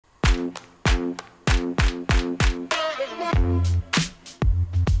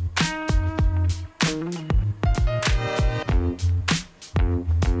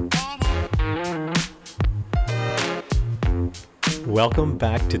Welcome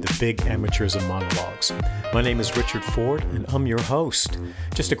back to the Big Amateurism Monologues. My name is Richard Ford, and I'm your host.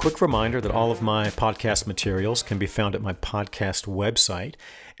 Just a quick reminder that all of my podcast materials can be found at my podcast website,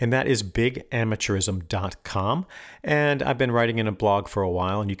 and that is bigamateurism.com. And I've been writing in a blog for a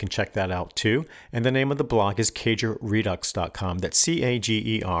while, and you can check that out too. And the name of the blog is cagerredux.com. That's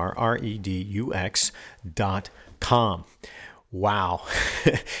cagerredux.com. Wow,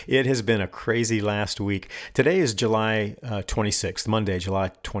 it has been a crazy last week. Today is July 26th, Monday,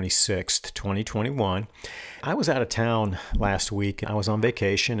 July 26th, 2021. I was out of town last week. I was on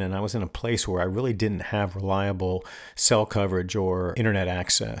vacation and I was in a place where I really didn't have reliable cell coverage or internet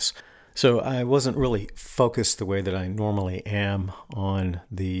access. So I wasn't really focused the way that I normally am on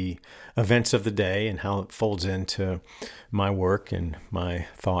the events of the day and how it folds into my work and my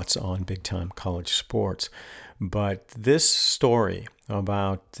thoughts on big-time college sports. But this story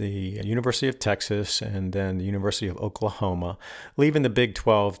about the University of Texas and then the University of Oklahoma leaving the Big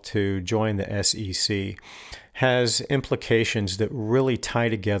 12 to join the SEC has implications that really tie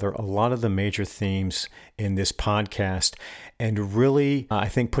together a lot of the major themes in this podcast and really, I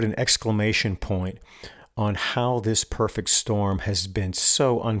think, put an exclamation point on how this perfect storm has been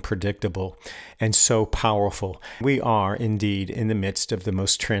so unpredictable and so powerful. We are indeed in the midst of the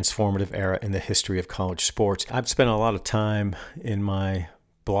most transformative era in the history of college sports. I've spent a lot of time in my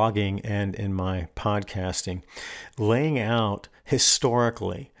blogging and in my podcasting laying out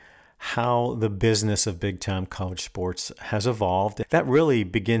historically how the business of big-time college sports has evolved. That really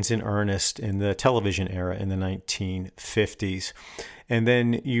begins in earnest in the television era in the 1950s. And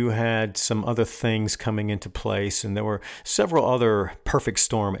then you had some other things coming into place, and there were several other perfect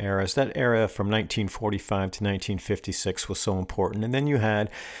storm eras. That era from 1945 to 1956 was so important. And then you had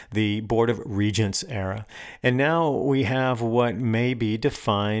the Board of Regents era. And now we have what may be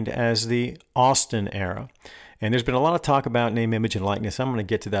defined as the Alston era. And there's been a lot of talk about name, image, and likeness. I'm going to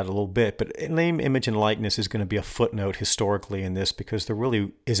get to that a little bit, but name, image, and likeness is going to be a footnote historically in this because there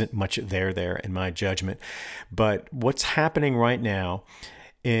really isn't much there in my judgment. But what's happening right now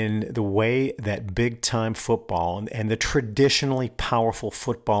in the way that big-time football and the traditionally powerful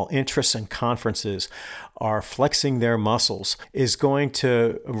football interests and conferences are flexing their muscles is going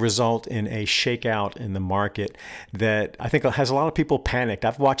to result in a shakeout in the market that I think has a lot of people panicked.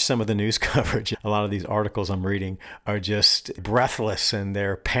 I've watched some of the news coverage. A lot of these articles I'm reading are just breathless and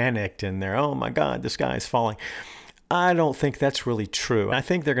they're panicked and they're, oh my God, the sky is falling. I don't think that's really true. I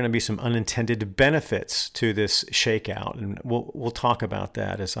think there are going to be some unintended benefits to this shakeout, and we'll talk about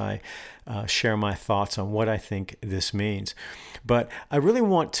that as I share my thoughts on what I think this means. But I really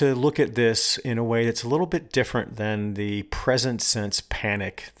want to look at this in a way that's a little bit different than the present sense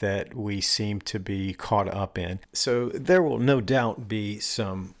panic that we seem to be caught up in. So there will no doubt be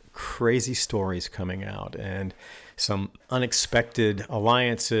some crazy stories coming out and some unexpected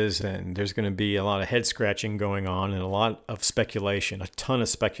alliances, and there's going to be a lot of head scratching going on and a lot of speculation, a ton of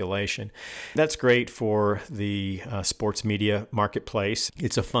speculation. That's great for the sports media marketplace.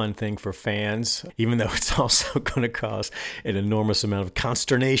 It's a fun thing for fans, even though it's also going to cause an enormous amount of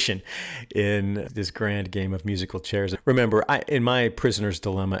consternation in this grand game of musical chairs. Remember, in my Prisoner's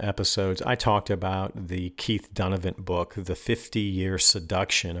Dilemma episodes, I talked about the Keith Donovan book, The 50-Year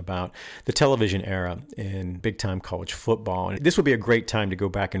Seduction, about the television era in big-time college football. And this would be a great time to go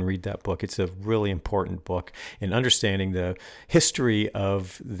back and read that book. It's a really important book in understanding the history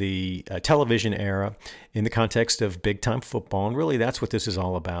of the television era in the context of big-time football. And really, that's what this is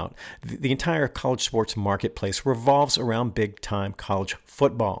all about. The entire college sports marketplace revolves around big-time college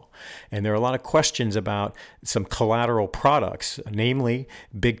football. And there are a lot of questions about some collateral products, namely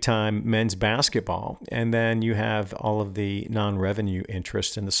big-time men's basketball. And then you have all of the non-revenue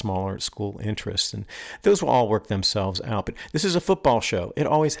interests and the smaller school interests. And those will all work themselves out. But this is a football show. It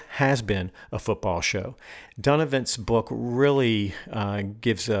always has been a football show. Donovan's book really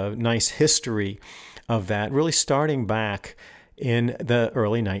gives a nice history of that, really starting back in the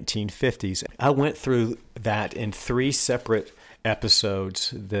early 1950s. I went through that in 3 separate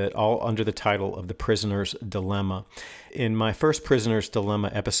episodes that all under the title of The Prisoner's Dilemma. In my first Prisoner's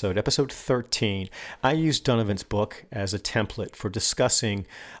Dilemma episode, episode 13, I used Donovan's book as a template for discussing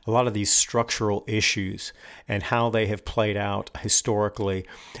a lot of these structural issues and how they have played out historically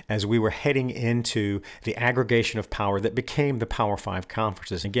as we were heading into the aggregation of power that became the Power Five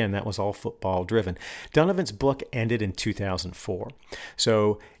conferences. Again, that was all football driven. Donovan's book ended in 2004.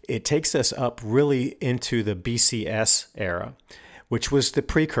 So it takes us up really into the BCS era, which was the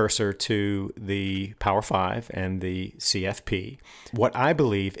precursor to the Power Five and the CFP, what I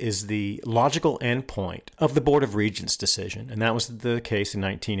believe is the logical endpoint of the Board of Regents decision. And that was the case in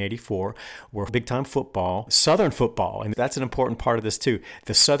 1984, where big-time football, Southern football, and that's an important part of this too.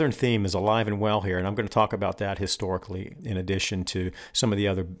 The Southern theme is alive and well here, and I'm going to talk about that historically in addition to some of the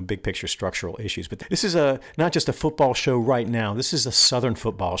other big-picture structural issues. But this is not just a football show right now. This is a Southern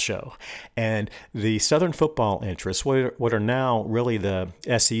football show. And the Southern football interests, what are now really the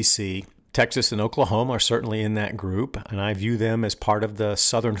SEC, Texas and Oklahoma are certainly in that group, and I view them as part of the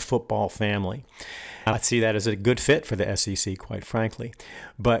Southern football family. I see that as a good fit for the SEC, quite frankly.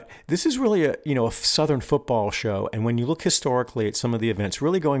 But this is really a Southern football show. And when you look historically at some of the events,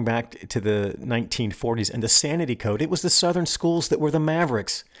 really going back to the 1940s and the Sanity Code, it was the Southern schools that were the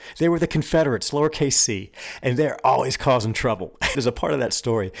Mavericks. They were the Confederates, lowercase c, and they're always causing trouble. There's a part of that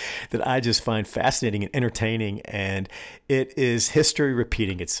story that I just find fascinating and entertaining, and it is history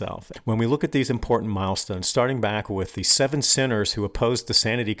repeating itself. When we look at these important milestones, starting back with the 7 sinners who opposed the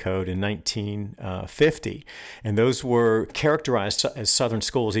Sanity Code in 1950, and those were characterized as Southern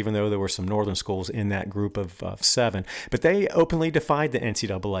schools, even though there were some Northern schools in that group of 7. But they openly defied the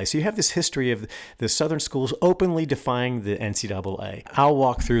NCAA. So you have this history of the Southern schools openly defying the NCAA. I'll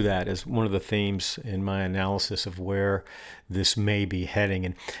walk through that as one of the themes in my analysis of where this may be heading.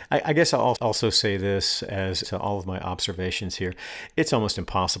 And I guess I'll also say this as to all of my observations here. It's almost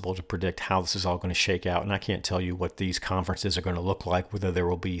impossible to predict how this is all going to shake out. And I can't tell you what these conferences are going to look like, whether there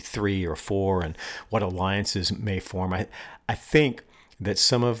will be 3 or 4, and what alliances may form. I think that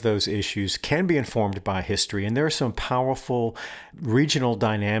some of those issues can be informed by history, and there are some powerful regional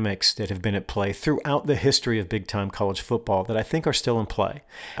dynamics that have been at play throughout the history of big-time college football that I think are still in play.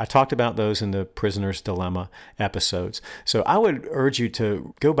 I talked about those in the Prisoner's Dilemma episodes. So I would urge you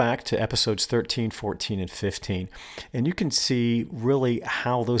to go back to episodes 13, 14, and 15, and you can see really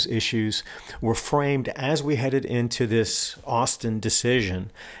how those issues were framed as we headed into this Alston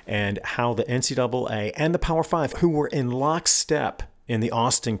decision, and how the NCAA and the Power Five, who were in lockstep in the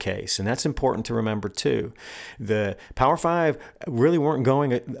Alston case, and that's important to remember too. The Power Five really weren't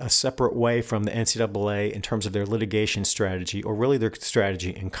going a separate way from the NCAA in terms of their litigation strategy, or really their strategy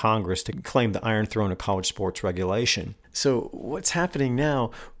in Congress to claim the Iron Throne of college sports regulation. So what's happening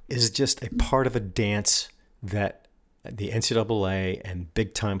now is just a part of a dance that the NCAA and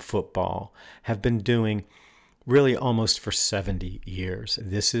big-time football have been doing really almost for 70 years.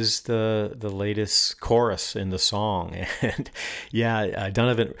 This is the latest chorus in the song. And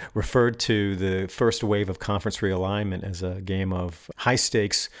Donovan referred to the first wave of conference realignment as a game of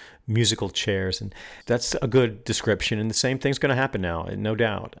high-stakes musical chairs, and that's a good description, and the same thing's going to happen now, no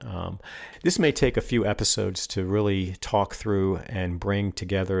doubt. This may take a few episodes to really talk through and bring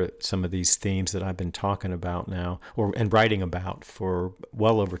together some of these themes that I've been talking about now, and writing about for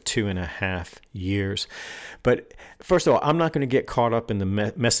well over 2.5 years. But first of all, I'm not going to get caught up in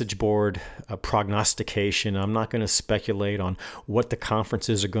the message board prognostication. I'm not going to speculate on what the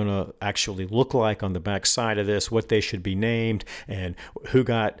conferences are going to actually look like on the backside of this, what they should be named, and who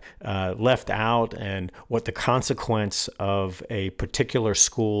got left out, and what the consequence of a particular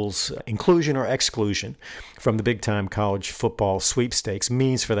school's inclusion or exclusion from the big-time college football sweepstakes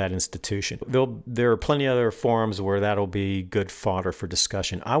means for that institution. There are plenty of other forums where that'll be good fodder for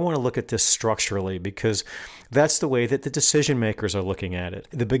discussion. I want to look at this structurally, because that's the way that the decision makers are looking at it.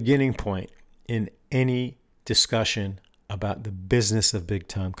 The beginning point in any discussion about the business of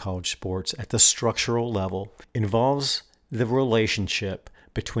big-time college sports at the structural level involves the relationship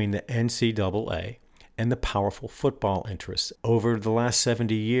between the NCAA and the powerful football interests. Over the last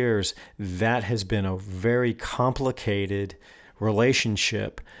 70 years, that has been a very complicated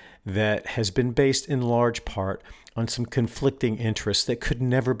relationship that has been based in large part on some conflicting interests that could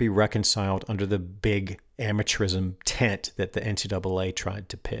never be reconciled under the big amateurism tent that the NCAA tried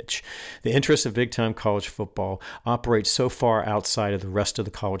to pitch. The interests of big-time college football operate so far outside of the rest of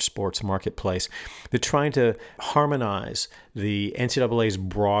the college sports marketplace that trying to harmonize the NCAA's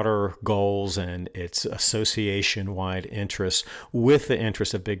broader goals and its association-wide interests with the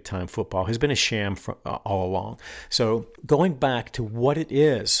interests of big-time football has been a sham all along. So going back to what it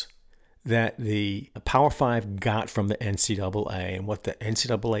is that the Power Five got from the NCAA and what the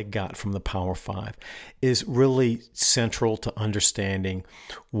NCAA got from the Power Five is really central to understanding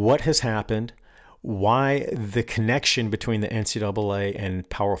what has happened, why the connection between the NCAA and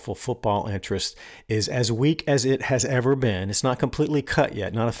powerful football interest is as weak as it has ever been. It's not completely cut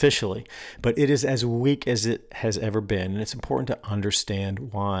yet, not officially, but it is as weak as it has ever been, and it's important to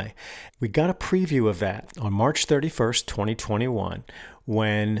understand why. We got a preview of that on March 31st, 2021,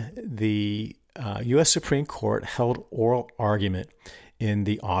 when the U.S. Supreme Court held oral argument in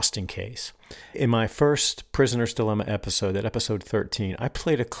the Alston case. In my first Prisoner's Dilemma episode, at episode 13, I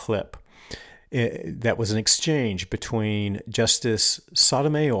played a clip that was an exchange between Justice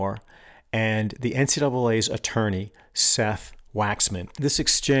Sotomayor and the NCAA's attorney, Seth Waxman. This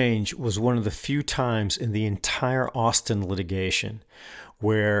exchange was one of the few times in the entire Alston litigation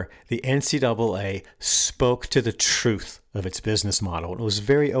where the NCAA spoke to the truth of its business model. It was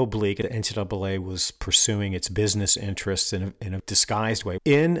very oblique. The NCAA was pursuing its business interests in a disguised way.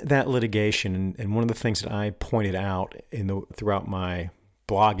 In that litigation, and one of the things that I pointed out throughout my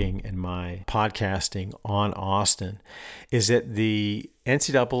blogging and my podcasting on Alston is that the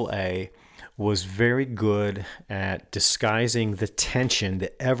NCAA was very good at disguising the tension,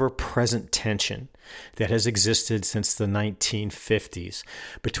 the ever-present tension that has existed since the 1950s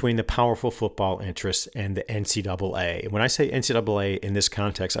between the powerful football interests and the NCAA. When I say NCAA in this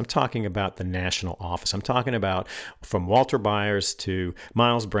context, I'm talking about the national office. I'm talking about from Walter Byers to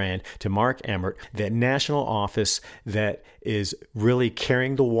Miles Brand to Mark Emmert, that national office that is really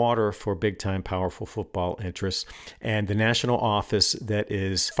carrying the water for big-time powerful football interests, and the national office that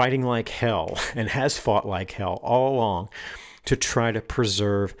is fighting like hell and has fought like hell all along to try to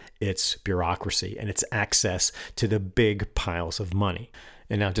preserve its bureaucracy and its access to the big piles of money.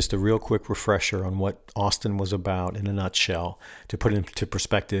 And now just a real quick refresher on what Alston was about in a nutshell to put into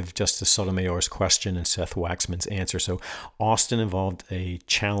perspective Justice Sotomayor's question and Seth Waxman's answer. So Alston involved a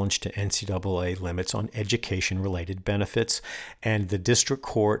challenge to NCAA limits on education-related benefits, and the district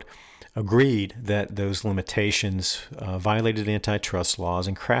court agreed that those limitations violated antitrust laws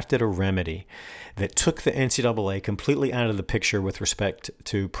and crafted a remedy that took the NCAA completely out of the picture with respect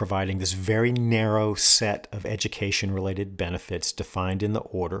to providing this very narrow set of education-related benefits defined in the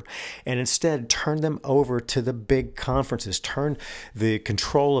order, and instead turned them over to the big conferences, turned the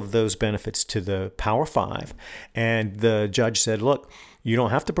control of those benefits to the Power Five. And the judge said, look, you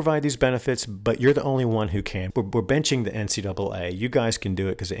don't have to provide these benefits, but you're the only one who can. We're benching the NCAA. You guys can do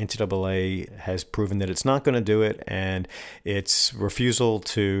it because the NCAA has proven that it's not going to do it, and its refusal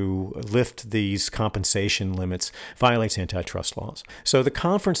to lift these compensation limits violates antitrust laws. So the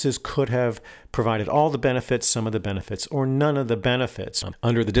conferences could have provided all the benefits, some of the benefits, or none of the benefits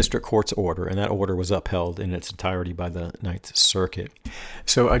under the district court's order, and that order was upheld in its entirety by the Ninth Circuit.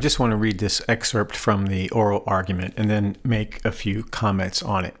 So I just want to read this excerpt from the oral argument and then make a few comments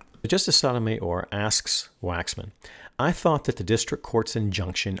on it. Justice Sotomayor asks Waxman, I thought that the district court's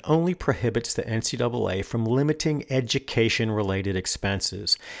injunction only prohibits the NCAA from limiting education-related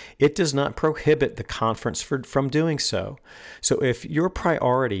expenses. It does not prohibit the conference from doing so. So if your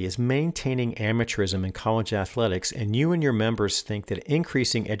priority is maintaining amateurism in college athletics and you and your members think that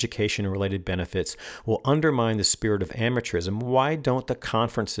increasing education-related benefits will undermine the spirit of amateurism, why don't the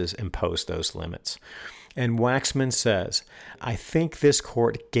conferences impose those limits? And Waxman says, I think this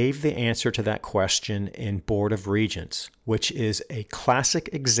court gave the answer to that question in Board of Regents, which is a classic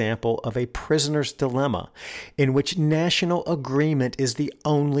example of a prisoner's dilemma in which national agreement is the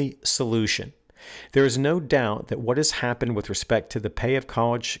only solution. There is no doubt that what has happened with respect to the pay of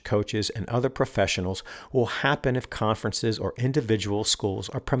college coaches and other professionals will happen if conferences or individual schools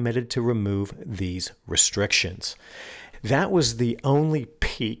are permitted to remove these restrictions. That was the only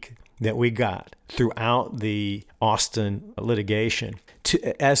peak that we got throughout the Alston litigation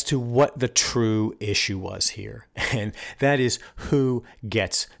as to what the true issue was here. And that is who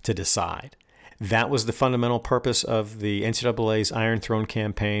gets to decide. That was the fundamental purpose of the NCAA's Iron Throne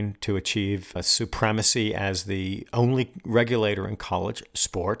campaign to achieve supremacy as the only regulator in college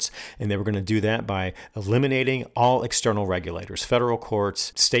sports. And they were going to do that by eliminating all external regulators, federal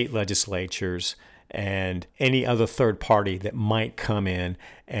courts, state legislatures, and any other third party that might come in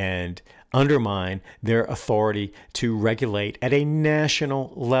and undermine their authority to regulate at a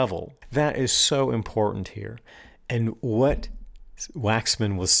national level. That is so important here. And what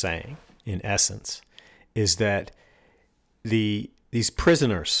Waxman was saying, in essence, is that these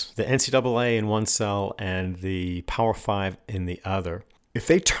prisoners, the NCAA in one cell and the Power Five in the other, if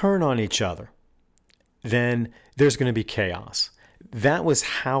they turn on each other, then there's going to be chaos. That was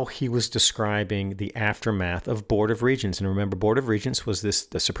how he was describing the aftermath of Board of Regents. And remember, Board of Regents was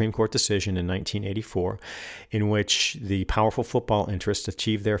the Supreme Court decision in 1984 in which the powerful football interests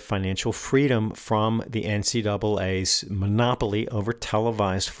achieved their financial freedom from the NCAA's monopoly over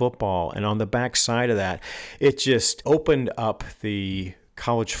televised football. And on the backside of that, it just opened up the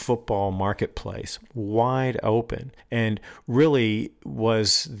college football marketplace wide open and really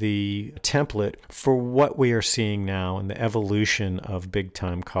was the template for what we are seeing now in the evolution of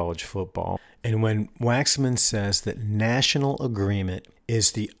big-time college football. And when Waxman says that national agreement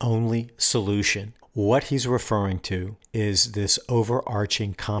is the only solution. What he's referring to is this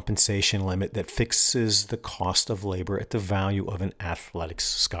overarching compensation limit that fixes the cost of labor at the value of an athletics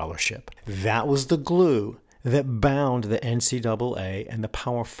scholarship. That was the glue that bound the NCAA and the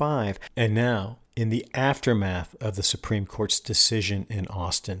Power Five. And now, in the aftermath of the Supreme Court's decision in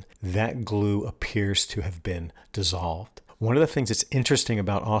Alston, that glue appears to have been dissolved. One of the things that's interesting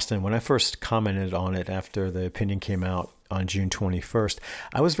about Alston, when I first commented on it after the opinion came out on June 21st,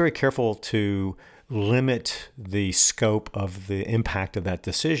 I was very careful to limit the scope of the impact of that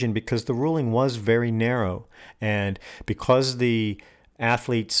decision because the ruling was very narrow. And because the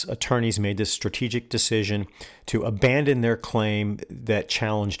athletes' attorneys made this strategic decision to abandon their claim that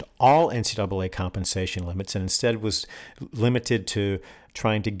challenged all NCAA compensation limits and instead was limited to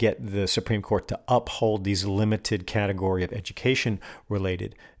trying to get the Supreme Court to uphold these limited category of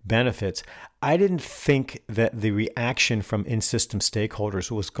education-related benefits, I didn't think that the reaction from in-system stakeholders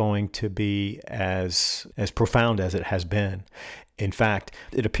was going to be as profound as it has been. In fact,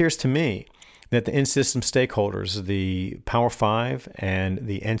 it appears to me that the in-system stakeholders, the Power Five and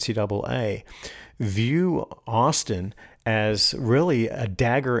the NCAA, view Alston as really a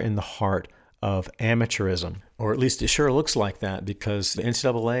dagger in the heart of amateurism, or at least it sure looks like that, because the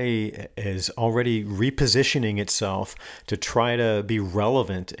NCAA is already repositioning itself to try to be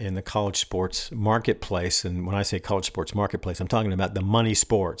relevant in the college sports marketplace. And when I say college sports marketplace, I'm talking about the money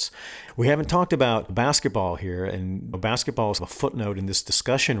sports. We haven't talked about basketball here, and basketball is a footnote in this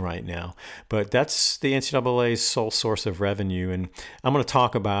discussion right now, but that's the NCAA's sole source of revenue. And I'm going to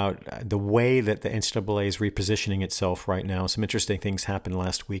talk about the way that the NCAA is repositioning itself right now. Some interesting things happened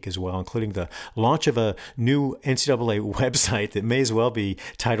last week as well, including the launch of a new NCAA website that may as well be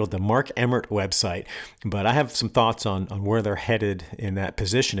titled the Mark Emmert website. But I have some thoughts on where they're headed in that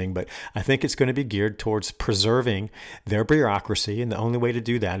positioning. But I think it's going to be geared towards preserving their bureaucracy. And the only way to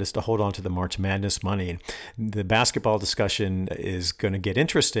do that is to hold on to the March Madness money. And the basketball discussion is going to get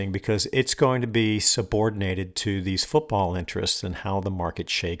interesting because it's going to be subordinated to these football interests and how the market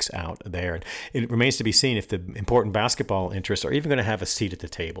shakes out there. And it remains to be seen if the important basketball interests are even going to have a seat at the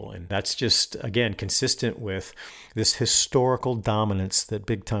table. And that's just, again, consistent with this historical dominance that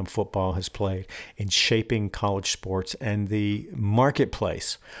big-time football has played in shaping college sports and the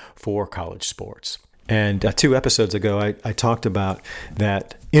marketplace for college sports. And 2 episodes ago, I talked about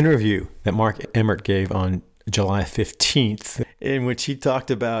that interview that Mark Emmert gave on July 15th, in which he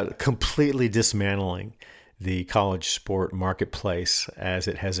talked about completely dismantling the college sport marketplace as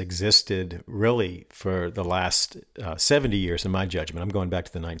it has existed really for the last 70 years, in my judgment. I'm going back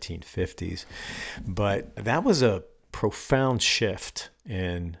to the 1950s. But that was a profound shift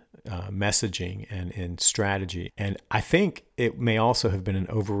in messaging and in strategy. And I think it may also have been an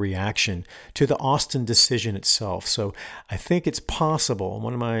overreaction to the Alston decision itself. So I think it's possible,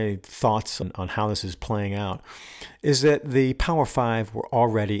 one of my thoughts on how this is playing out, is that the Power Five were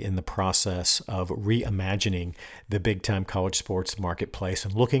already in the process of reimagining the big-time college sports marketplace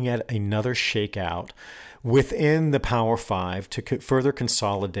and looking at another shakeout within the Power Five to further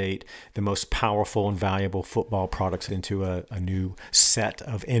consolidate the most powerful and valuable football products into a new set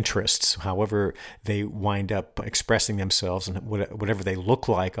of interests, however they wind up expressing themselves and whatever they look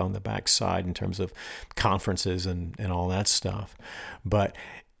like on the backside in terms of conferences and all that stuff. But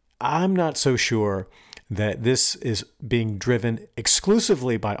I'm not so sure that this is being driven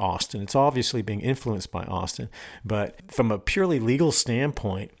exclusively by Alston. It's obviously being influenced by Alston. But from a purely legal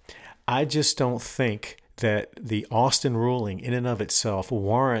standpoint, I just don't think that the Alston ruling in and of itself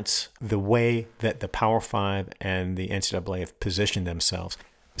warrants the way that the Power Five and the NCAA have positioned themselves.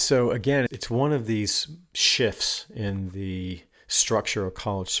 So again, it's one of these shifts in the structure of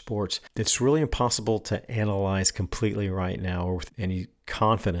college sports that's really impossible to analyze completely right now or with any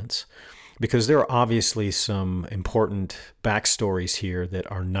confidence, because there are obviously some important backstories here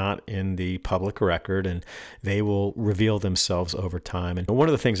that are not in the public record, and they will reveal themselves over time. And one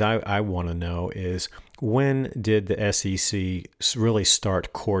of the things I want to know is, when did the SEC really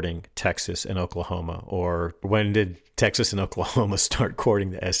start courting Texas and Oklahoma? Or when did Texas and Oklahoma start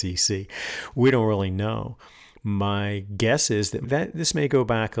courting the SEC? We don't really know. My guess is that this may go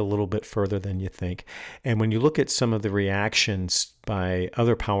back a little bit further than you think. And when you look at some of the reactions by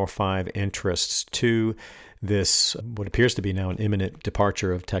other Power Five interests to this, what appears to be now an imminent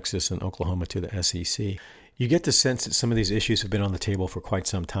departure of Texas and Oklahoma to the SEC, you get the sense that some of these issues have been on the table for quite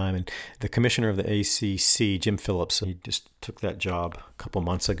some time. And the commissioner of the ACC, Jim Phillips, he just took that job a couple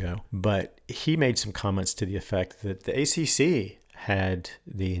months ago, but he made some comments to the effect that the ACC had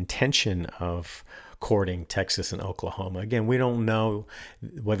the intention of courting Texas and Oklahoma. Again, we don't know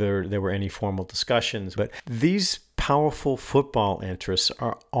whether there were any formal discussions, but these powerful football interests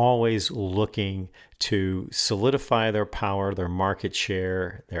are always looking to solidify their power, their market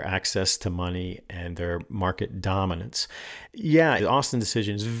share, their access to money, and their market dominance. Yeah, the Alston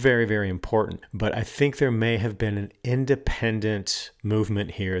decision is very, very important, but I think there may have been an independent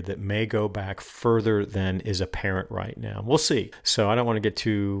movement here that may go back further than is apparent right now. We'll see. So I don't want to get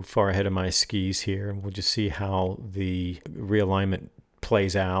too far ahead of my skis here. We'll just see how the realignment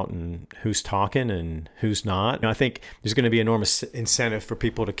plays out and who's talking and who's not. And I think there's going to be enormous incentive for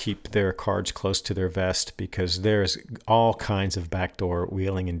people to keep their cards close to their vest because there's all kinds of backdoor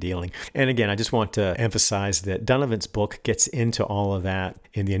wheeling and dealing. And again, I just want to emphasize that Donovan's book gets into all of that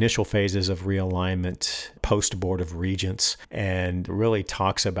in the initial phases of realignment post Board of Regents and really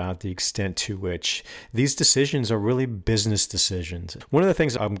talks about the extent to which these decisions are really business decisions. One of the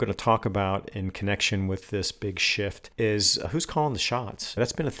things I'm going to talk about in connection with this big shift is who's calling the shots.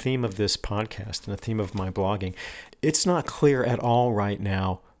 That's been a theme of this podcast and a theme of my blogging. It's not clear at all right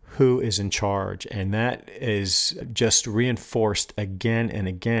now who is in charge, and that is just reinforced again and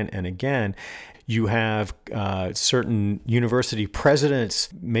again and again. You have certain university presidents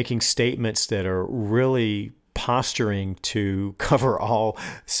making statements that are really posturing to cover all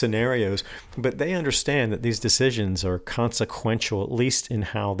scenarios, but they understand that these decisions are consequential, at least in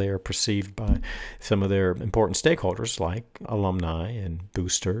how they are perceived by some of their important stakeholders like alumni and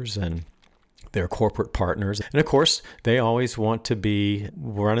boosters and their corporate partners. And of course, they always want to be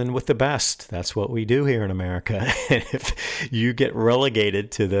running with the best. That's what we do here in America. And if you get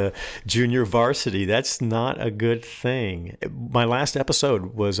relegated to the junior varsity, that's not a good thing. My last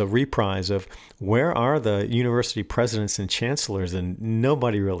episode was a reprise of where are the university presidents and chancellors, and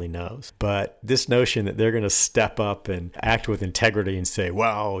nobody really knows. But this notion that they're going to step up and act with integrity and say,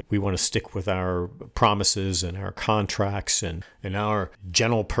 well, we want to stick with our promises and our contracts and our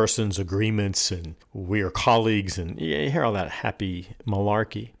general person's agreements and we are colleagues, and you hear all that happy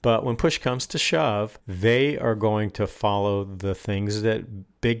malarkey. But when push comes to shove, they are going to follow the things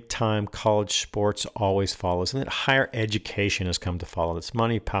that big-time college sports always follows, and that higher education has come to follow. It's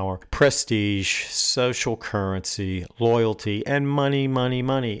money, power, prestige, social currency, loyalty, and money,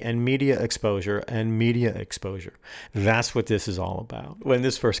 and media exposure, That's what this is all about. When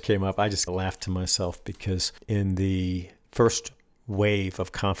this first came up, I just laughed to myself because in the first wave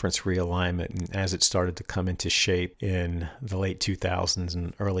of conference realignment, and as it started to come into shape in the late 2000s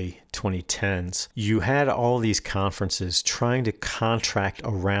and early 2010s, you had all these conferences trying to contract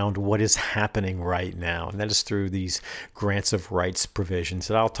around what is happening right now. And that is through these grants of rights provisions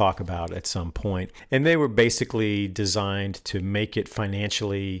that I'll talk about at some point. And they were basically designed to make it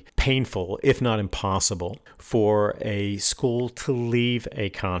financially painful, if not impossible, for a school to leave a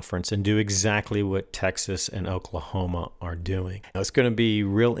conference and do exactly what Texas and Oklahoma are doing. Now, it's going to be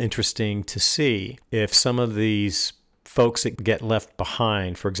real interesting to see if some of these folks that get left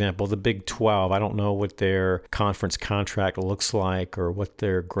behind, for example, the Big 12, I don't know what their conference contract looks like or what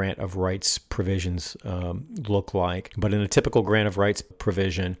their grant of rights provisions look like. But in a typical grant of rights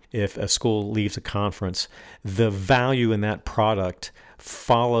provision, if a school leaves a conference, the value in that product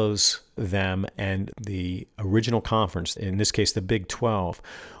follows them, and the original conference, in this case the Big 12,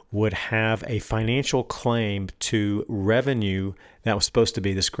 would have a financial claim to revenue that was supposed to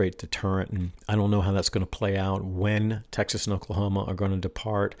be this great deterrent. And I don't know how that's going to play out, when Texas and Oklahoma are going to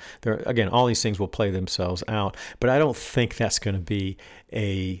depart. Again, all these things will play themselves out, but I don't think that's going to be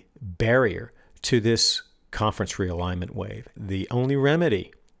a barrier to this conference realignment wave. The only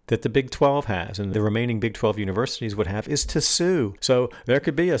remedy that the Big 12 has and the remaining Big 12 universities would have is to sue. So there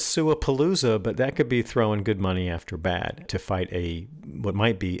could be a sue-a-palooza, but that could be throwing good money after bad to fight what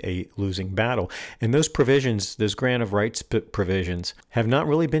might be a losing battle. And those provisions, those grant of rights provisions, have not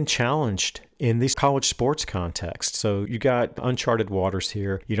really been challenged in these college sports contexts. So you got uncharted waters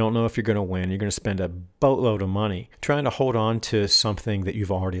here. You don't know if you're going to win. You're going to spend a boatload of money trying to hold on to something that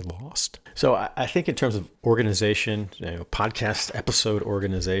you've already lost. So I think in terms of organization, podcast episode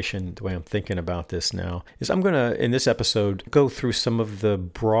organization, the way I'm thinking about this now is I'm going to, in this episode, go through some of the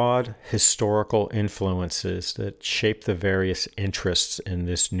broad historical influences that shape the various interests in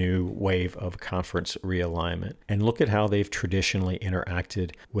this new wave of conference realignment and look at how they've traditionally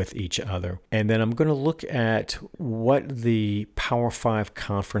interacted with each other. And then I'm going to look at what the Power 5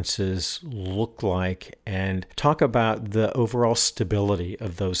 conferences look like and talk about the overall stability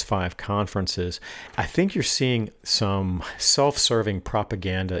of those 5 conferences. I think you're seeing some self-serving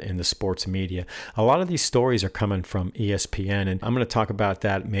propaganda in the sports media. A lot of these stories are coming from ESPN, and I'm going to talk about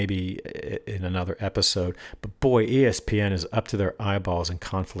that maybe in another episode. But boy, ESPN is up to their eyeballs in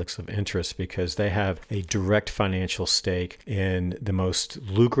conflicts of interest because they have a direct financial stake in the most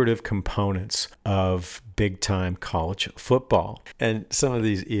lucrative component proponents of big-time college football. And some of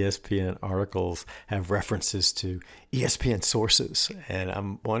these ESPN articles have references to ESPN sources. And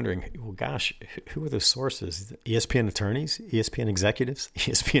I'm wondering, well, gosh, who are those sources? ESPN attorneys, ESPN executives,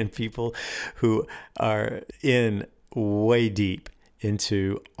 ESPN people who are in way deep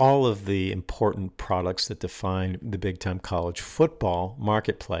into all of the important products that define the big-time college football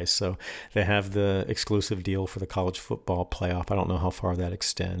marketplace. So they have the exclusive deal for the college football playoff. I don't know how far that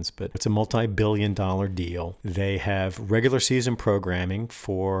extends, but it's a multi-billion-dollar deal. They have regular season programming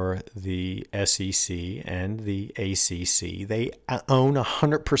for the SEC and the ACC. They own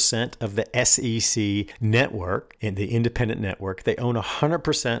 100% of the SEC network, and the independent network. They own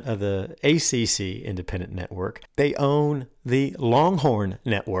 100% of the ACC independent network. They own the Longhorn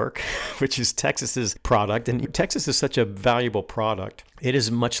Network, which is Texas's product. And Texas is such a valuable product. It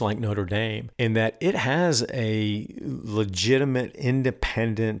is much like Notre Dame in that it has a legitimate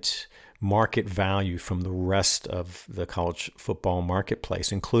independent market value from the rest of the college football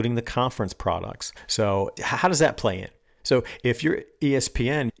marketplace, including the conference products. So how does that play in? So if you're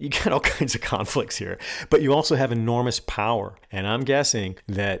ESPN, you get all kinds of conflicts here, but you also have enormous power. And I'm guessing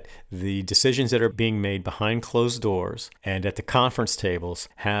that the decisions that are being made behind closed doors and at the conference tables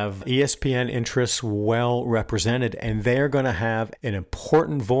have ESPN interests well represented, and they're going to have an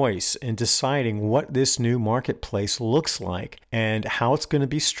important voice in deciding what this new marketplace looks like and how it's going to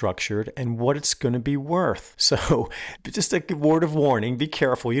be structured and what it's going to be worth. So just a word of warning, be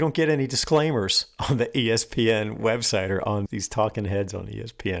careful. You don't get any disclaimers on the ESPN website or on these talking heads on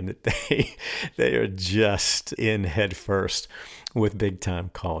ESPN that they are just in head first with big-time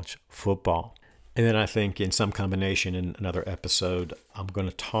college football. And then I think in some combination in another episode, I'm going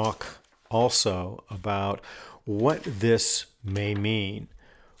to talk also about what this may mean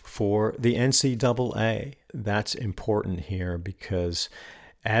for the NCAA. That's important here because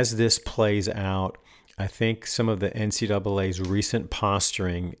as this plays out, I think some of the NCAA's recent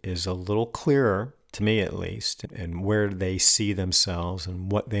posturing is a little clearer, to me at least, and where they see themselves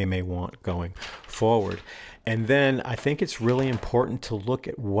and what they may want going forward. And then I think it's really important to look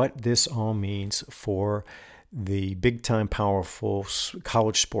at what this all means for the big-time powerful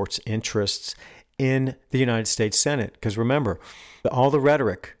college sports interests in the United States Senate. Because remember, all the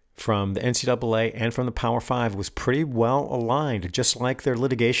rhetoric from the NCAA and from the Power Five was pretty well aligned, just like their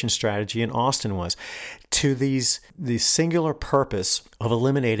litigation strategy in Alston was, to the singular purpose of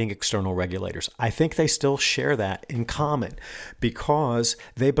eliminating external regulators. I think they still share that in common because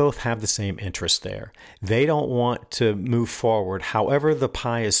they both have the same interest there. They don't want to move forward, however the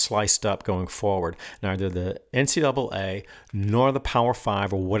pie is sliced up going forward. Neither the NCAA nor the Power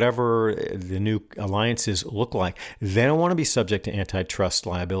Five or whatever the new alliances look like, they don't want to be subject to antitrust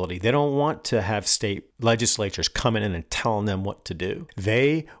liability. They don't want to have state legislatures coming in and telling them what to do.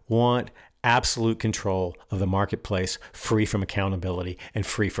 They want absolute control of the marketplace, free from accountability and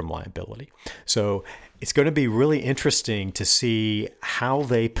free from liability. So it's going to be really interesting to see how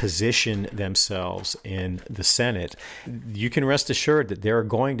they position themselves in the Senate. You can rest assured that there are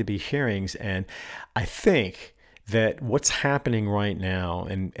going to be hearings, and I think that what's happening right now,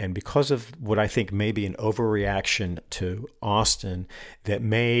 and because of what I think may be an overreaction to Alston that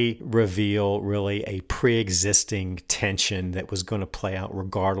may reveal really a pre-existing tension that was going to play out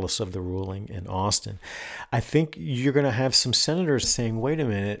regardless of the ruling in Alston, I think you're going to have some senators saying, wait a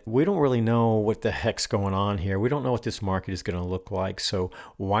minute, we don't really know what the heck's going on here. We don't know what this market is going to look like. So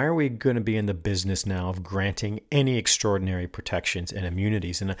why are we going to be in the business now of granting any extraordinary protections and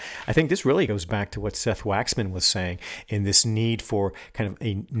immunities? And I think this really goes back to what Seth Waxman was saying in this need for kind of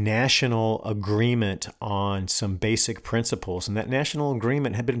a national agreement on some basic principles. And that national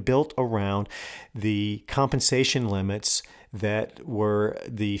agreement had been built around the compensation limits that were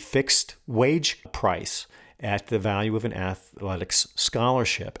the fixed wage price at the value of an athletics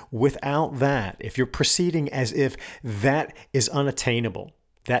scholarship. Without that, if you're proceeding as if that is unattainable,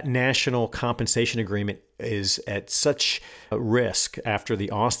 that national compensation agreement is at such a risk after the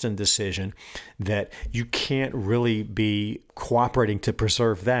Alston decision that you can't really be cooperating to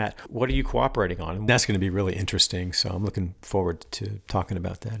preserve that. What are you cooperating on? And that's going to be really interesting. So I'm looking forward to talking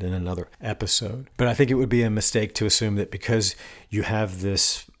about that in another episode. But I think it would be a mistake to assume that because you have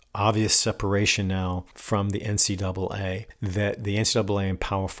this obvious separation now from the NCAA, that the NCAA and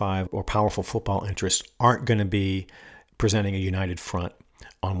Power Five or powerful football interests aren't going to be presenting a united front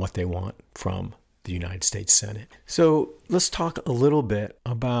on what they want from the United States Senate. So let's talk a little bit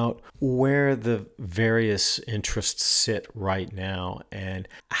about where the various interests sit right now and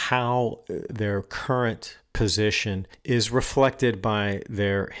how their current position is reflected by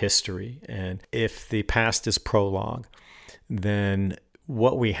their history. And if the past is prologue, then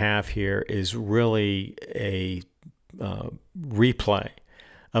what we have here is really a replay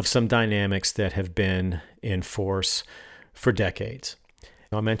of some dynamics that have been in force for decades.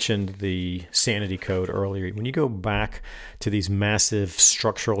 I mentioned the Sanity Code earlier. When you go back to these massive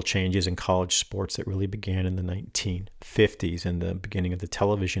structural changes in college sports that really began in the 1950s and the beginning of the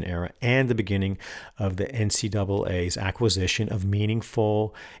television era and the beginning of the NCAA's acquisition of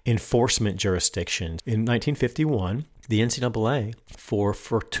meaningful enforcement jurisdictions. In 1951, the NCAA, for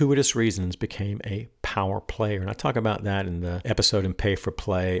fortuitous reasons, became a power player. And I talk about that in the episode in Pay for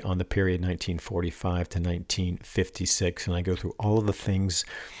Play on the period 1945 to 1956. And I go through all of the things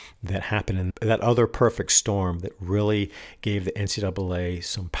that happened in that other perfect storm that really gave the NCAA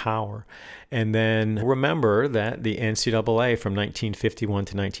some power. And then remember that the NCAA from 1951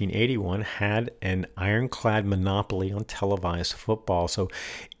 to 1981 had an ironclad monopoly on televised football. So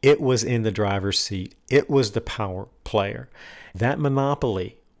it was in the driver's seat. It was the power player. That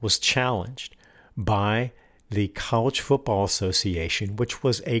monopoly was challenged by the College Football Association, which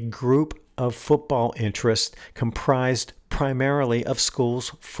was a group of football interests comprised primarily of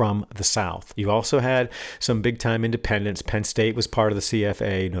schools from the South. You also had some big-time independents. Penn State was part of the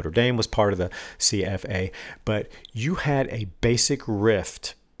CFA. Notre Dame was part of the CFA. But you had a basic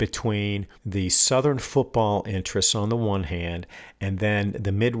rift between the Southern football interests on the one hand and then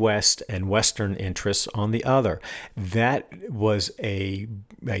the Midwest and Western interests on the other. That was a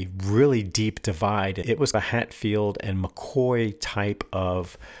really deep divide. It was a Hatfield and McCoy type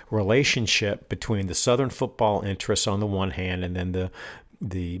of relationship between the Southern football interests on the one hand and then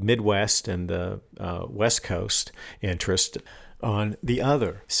the Midwest and the West Coast interest on the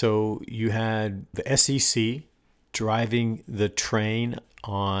other. So you had the SEC driving the train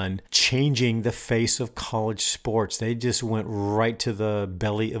on changing the face of college sports. They just went right to the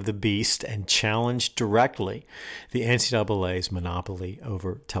belly of the beast and challenged directly the NCAA's monopoly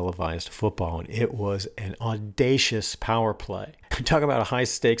over televised football. And it was an audacious power play. Talk about a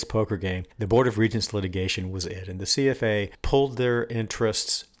high-stakes poker game. The Board of Regents litigation was it. And the CFA pulled their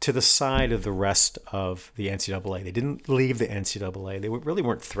interests to the side of the rest of the NCAA. They didn't leave the NCAA. They really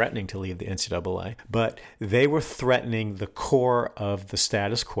weren't threatening to leave the NCAA, but they were threatening the core of the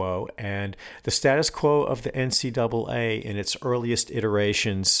status quo. And the status quo of the NCAA in its earliest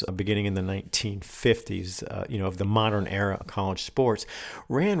iterations, beginning in the 1950s, of the modern era of college sports,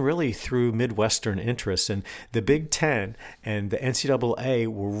 ran really through Midwestern interests. And the Big Ten and the NCAA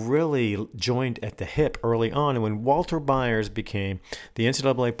were really joined at the hip early on. And when Walter Byers became the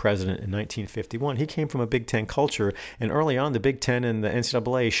NCAA president in 1951, he came from a Big Ten culture, and early on the Big Ten and the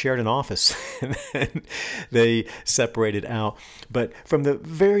NCAA shared an office, and then they separated out. But from the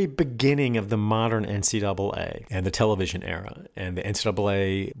very beginning of the modern NCAA and the television era, and the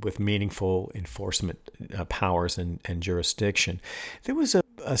NCAA with meaningful enforcement powers and jurisdiction, there was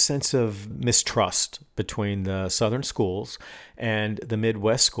a sense of mistrust between the Southern schools and the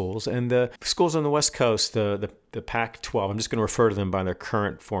Midwest schools, and the schools on the West Coast, the Pac-12, I'm just going to refer to them by their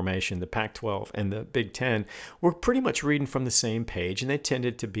current formation, the Pac-12 and the Big Ten, were pretty much reading from the same page, and they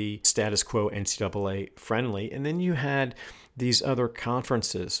tended to be status quo NCAA friendly. And then you had these other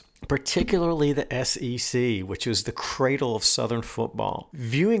conferences, particularly the SEC, which was the cradle of Southern football,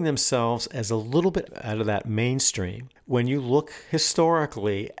 viewing themselves as a little bit out of that mainstream. When you look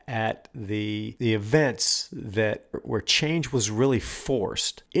historically at the events where change was really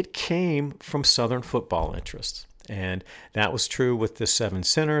forced, it came from Southern football interests. And that was true with the Seven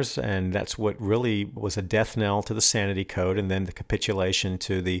Sinners, and that's what really was a death knell to the Sanity Code, and then the capitulation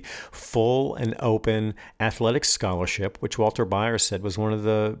to the full and open athletic scholarship, which Walter Byers said was one of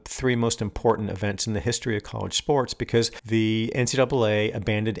the three most important events in the history of college sports, because the NCAA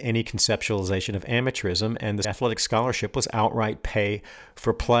abandoned any conceptualization of amateurism, and the athletic scholarship was outright pay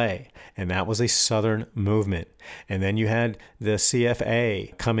for play. And that was a Southern movement. And then you had the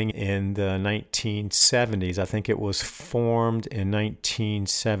CFA coming in the 1970s. I think it was formed in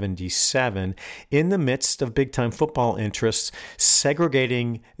 1977 in the midst of big-time football interests,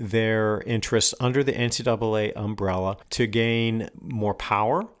 segregating their interests under the NCAA umbrella to gain more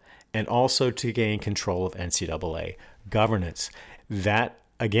power and also to gain control of NCAA governance. That,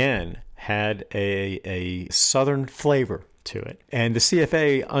 again, had a Southern flavor to it. And the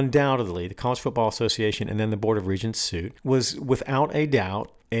CFA, undoubtedly, the College Football Association and then the Board of Regents suit, was without a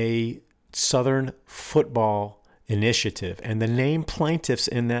doubt a Southern football initiative. And the named plaintiffs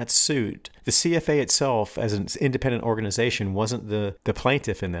in that suit, the CFA itself as an independent organization wasn't the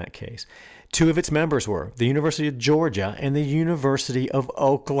plaintiff in that case, Two of its members were the University of Georgia and the University of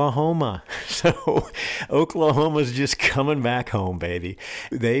Oklahoma. So Oklahoma's just coming back home, baby.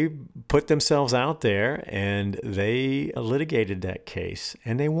 They put themselves out there and they litigated that case,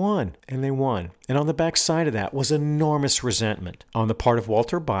 and they won, and they won. And on the backside of that was enormous resentment on the part of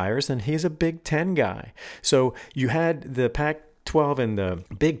Walter Byers, and he's a Big Ten guy. So you had the Pac-12 and the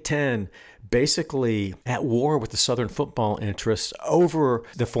Big Ten basically at war with the Southern football interests over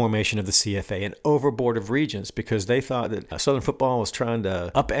the formation of the CFA and over Board of Regents, because they thought that Southern football was trying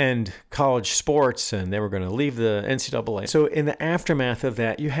to upend college sports and they were going to leave the NCAA. So in the aftermath of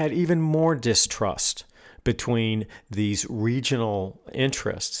that, you had even more distrust between these regional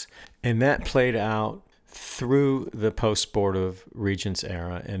interests. And that played out through the post-Board of Regents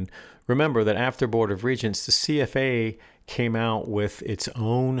era. And remember that after Board of Regents, the CFA came out with its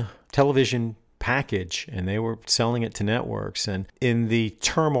own television package, and they were selling it to networks. And in the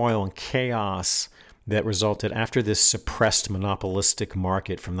turmoil and chaos that resulted after this suppressed monopolistic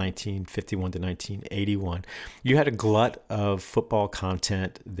market from 1951 to 1981, you had a glut of football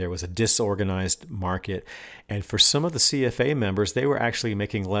content. There was a disorganized market. And for some of the CFA members, they were actually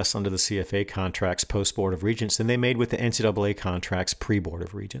making less under the CFA contracts post-Board of Regents than they made with the NCAA contracts pre-Board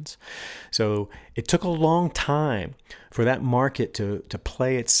of Regents. So it took a long time for that market to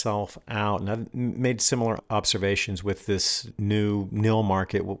play itself out. And I've made similar observations with this new nil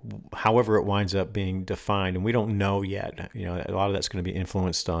market, however it winds up being defined. And we don't know yet. You know, a lot of that's going to be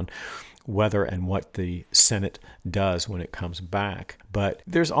influenced on whether and what the Senate does when it comes back. But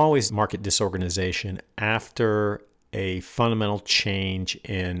there's always market disorganization after a fundamental change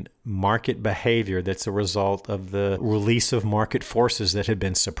in market behavior that's a result of the release of market forces that had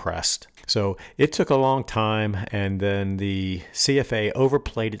been suppressed. So it took a long time, and then the CFA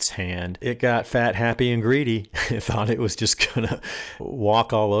overplayed its hand. It got fat, happy, and greedy. It thought it was just going to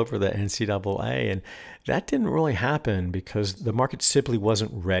walk all over the NCAA, and that didn't really happen because the market simply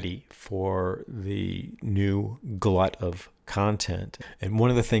wasn't ready for the new glut of content. And one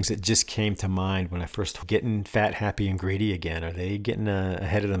of the things that just came to mind when I first getting fat, happy, and greedy again, are they getting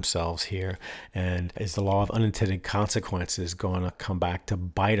ahead of themselves here? And is the law of unintended consequences going to come back to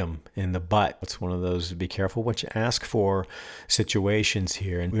bite them in the butt? It's one of those be careful what you ask for situations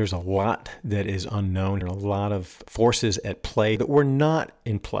here. And there's a lot that is unknown. There are a lot of forces at play that were not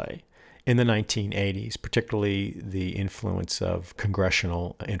in play in the 1980s, particularly the influence of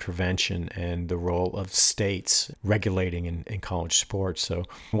congressional intervention and the role of states regulating in college sports. So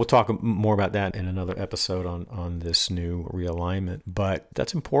we'll talk more about that in another episode on this new realignment, but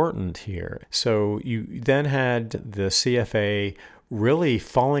that's important here. So you then had the CFA really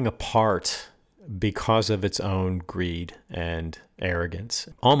falling apart because of its own greed and arrogance.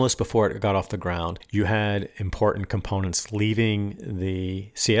 Almost before it got off the ground, you had important components leaving the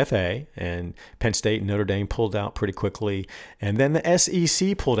CFA, and Penn State and Notre Dame pulled out pretty quickly. And then the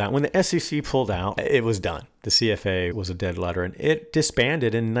SEC pulled out. When the SEC pulled out, it was done. The CFA was a dead letter, and it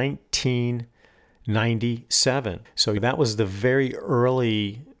disbanded in 1997. So that was the very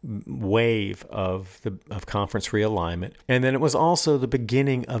early wave of conference realignment. And then it was also the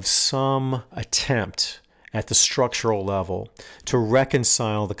beginning of some attempt at the structural level to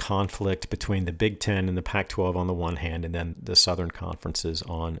reconcile the conflict between the Big Ten and the Pac-12 on the one hand, and then the Southern conferences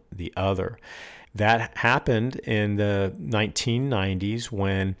on the other. That happened in the 1990s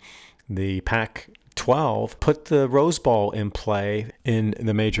when the Pac-12 put the Rose Bowl in play in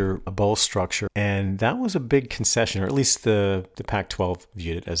the major bowl structure. And that was a big concession, or at least the Pac-12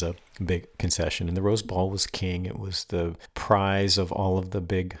 viewed it as a big concession. And the Rose Bowl was king. It was the prize of all of the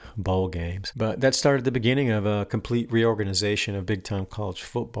big bowl games. But that started the beginning of a complete reorganization of big-time college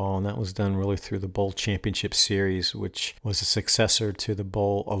football, and that was done really through the Bowl Championship Series, which was a successor to the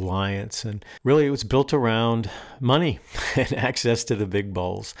Bowl Alliance. And really it was built around money and access to the big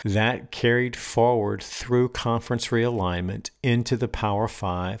bowls. That carried forward through conference realignment into the Power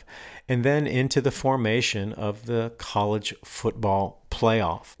Five, and then into the formation of the college football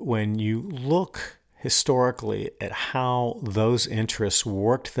playoff. When you look historically at how those interests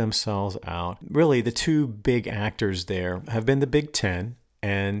worked themselves out, really the two big actors there have been the Big Ten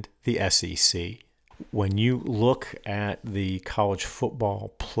and the SEC. When you look at the college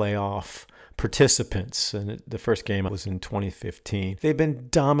football playoff participants, and the first game was in 2015, they've been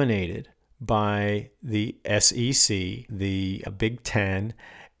dominated by the SEC, the Big Ten,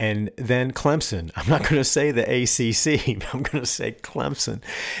 and then Clemson. I'm not going to say the ACC, I'm going to say Clemson.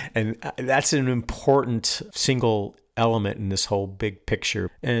 And that's an important single element in this whole big picture.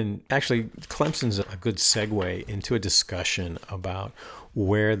 And actually, Clemson's a good segue into a discussion about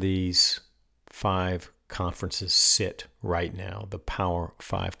where these five conferences sit right now, the Power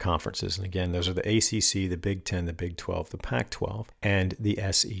 5 conferences. And again, those are the ACC, the Big 10, the Big 12, the Pac-12, and the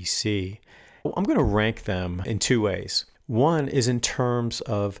SEC. I'm going to rank them in two ways. One is in terms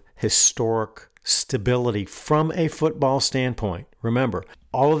of historic stability from a football standpoint. Remember,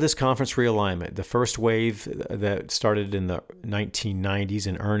 all of this conference realignment, the first wave that started in the 1990s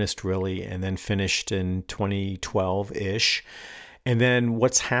in earnest, really, and then finished in 2012-ish, and then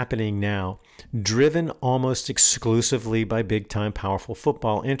what's happening now, driven almost exclusively by big-time, powerful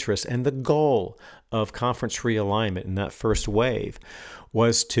football interests. And the goal of conference realignment in that first wave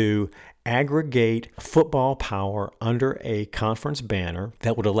was to aggregate football power under a conference banner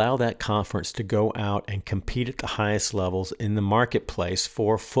that would allow that conference to go out and compete at the highest levels in the marketplace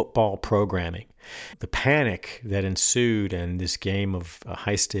for football programming. The panic that ensued in this game of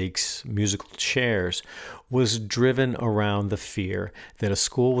high-stakes musical chairs was driven around the fear that a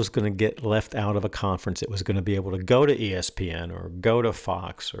school was going to get left out of a conference. It was going to be able to go to ESPN or go to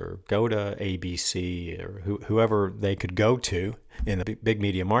Fox or go to ABC or whoever they could go to in the big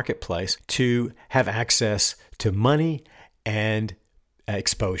media marketplace to have access to money and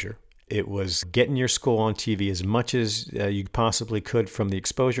exposure. It was getting your school on TV as much as you possibly could from the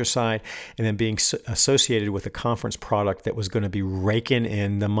exposure side, and then being associated with a conference product that was going to be raking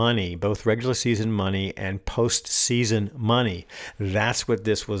in the money, both regular season money and postseason money. That's what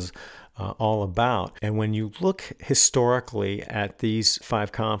this was all about. And when you look historically at these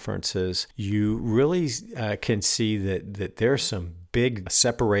 5 conferences, you really can see that there's some big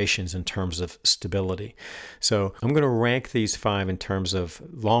separations in terms of stability. So I'm going to rank these 5 in terms of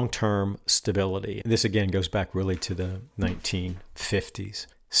long-term stability. This again goes back really to the 1950s.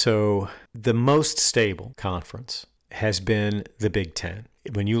 So the most stable conference has been the Big Ten.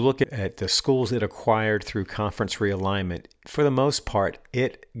 When you look at the schools it acquired through conference realignment, for the most part,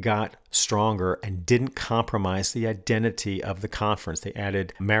 it got stronger and didn't compromise the identity of the conference. They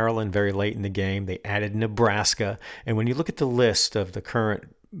added Maryland very late in the game. They added Nebraska. And when you look at the list of the current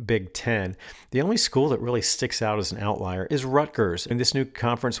Big Ten, the only school that really sticks out as an outlier is Rutgers. In this new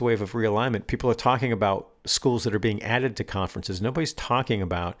conference wave of realignment, people are talking about schools that are being added to conferences. Nobody's talking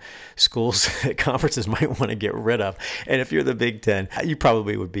about schools that conferences might want to get rid of. And if you're the Big Ten, you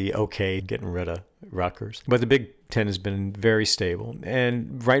probably would be okay getting rid of Rutgers. But the Big Ten has been very stable.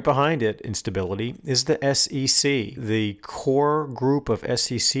 And right behind it in stability is the SEC. The core group of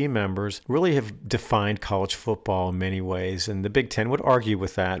SEC members really have defined college football in many ways. And the Big Ten would argue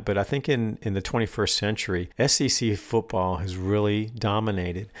with that. But I think in the 21st century, SEC football has really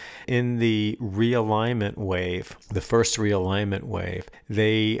dominated. In the realignment wave, the first realignment wave,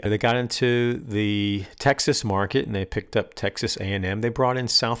 they got into the Texas market and they picked up Texas A&M. They brought in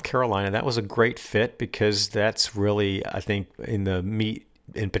South Carolina. That was a great fit because that's really, I think, in the meat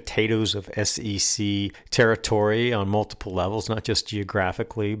and potatoes of SEC territory on multiple levels, not just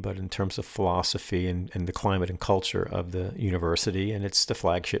geographically, but in terms of philosophy and the climate and culture of the university. And it's the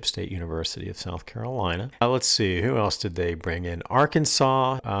flagship state university of South Carolina. Let's see, who else did they bring in?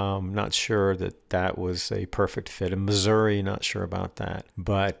 Arkansas, not sure that was a perfect fit. And Missouri, not sure about that.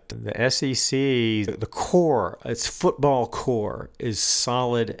 But the SEC, the core, its football core is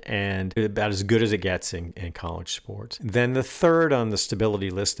solid and about as good as it gets in college sports. Then the third on the stability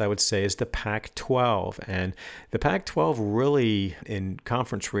list, I would say, is the Pac-12. And the Pac-12 really, in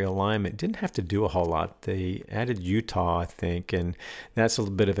conference realignment, didn't have to do a whole lot. They added Utah, I think, and that's a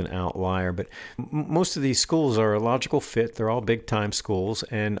little bit of an outlier. But most of these schools are a logical fit. They're all big-time schools,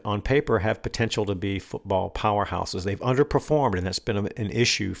 and on paper have potential to be football powerhouses. They've underperformed, and that's been an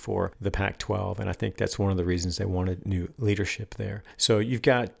issue for the Pac-12, and I think that's one of the reasons they wanted new leadership there. So you've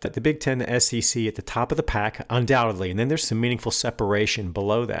got the Big Ten, the SEC at the top of the pack, undoubtedly, and then there's some meaningful separation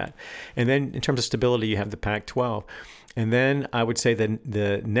below that. And then in terms of stability, you have the Pac-12. And then I would say that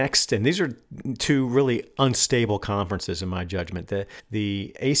the next, and these are 2 really unstable conferences in my judgment.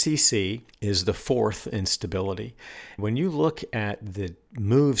 The ACC is the 4th in stability. When you look at the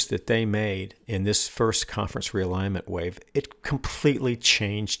moves that they made in this first conference realignment wave, it completely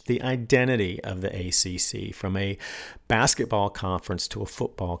changed the identity of the ACC from a basketball conference to a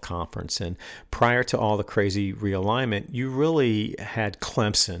football conference. And prior to all the crazy realignment, you really had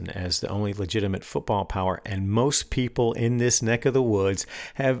Clemson as the only legitimate football power, and most people in this neck of the woods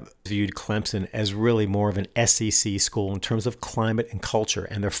have viewed Clemson as really more of an SEC school in terms of climate and culture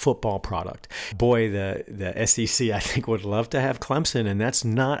and their football product. Boy, the SEC, I think, would love to have Clemson, and that's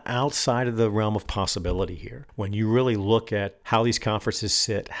not outside of the realm of possibility here. When you really look at how these conferences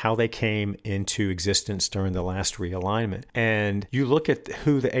sit, how they came into existence during the last realignment, and you look at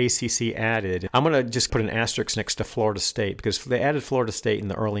who the ACC added, I'm going to just put an asterisk next to Florida State because they added Florida State in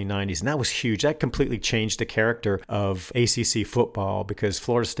the early 90s, and that was huge. That completely changed the character of ACC football because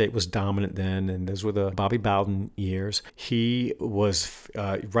Florida State was dominant then, and those were the Bobby Bowden years. He was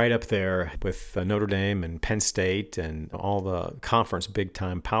right up there with Notre Dame and Penn State and all the conference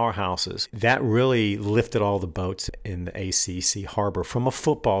big-time powerhouses. That really lifted all the boats in the ACC harbor from a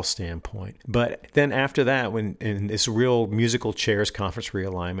football standpoint. But then after that, when in this real musical chairs conference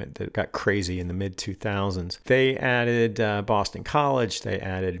realignment that got crazy in the mid-2000s, they added Boston College, they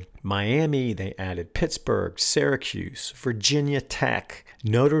added Miami, they added Pittsburgh, Syracuse, Virginia Tech,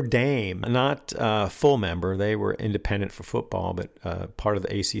 Notre Dame, not full member. They were independent for football, but part of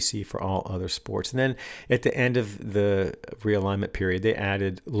the ACC for all other sports. And then at the end of the realignment period, they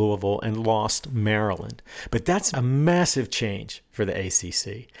added Louisville and lost Maryland. But that's a massive change for the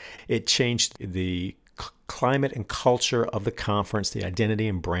ACC. It changed the climate and culture of the conference, the identity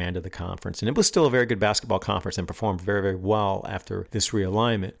and brand of the conference. And it was still a very good basketball conference and performed very, very well after this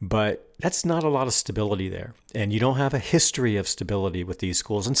realignment. But that's not a lot of stability there. And you don't have a history of stability with these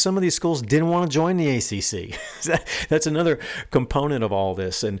schools. And some of these schools didn't want to join the ACC. That's another component of all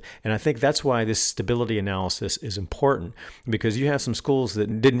this. And I think that's why this stability analysis is important, because you have some schools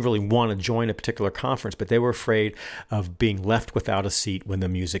that didn't really want to join a particular conference, but they were afraid of being left without a seat when the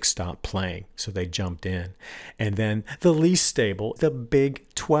music stopped playing. So they jumped in. And then the least stable, the Big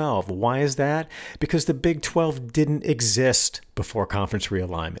 12. Why is that? Because the Big 12 didn't exist before conference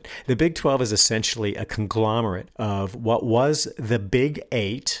realignment. The Big 12 is essentially a conglomerate of what was the Big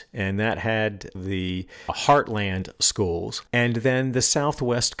 8, and that had the heartland schools, and then the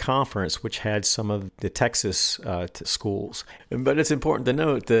Southwest Conference, which had some of the Texas schools. But it's important to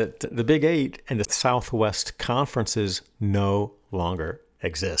note that the Big 8 and the Southwest Conferences no longer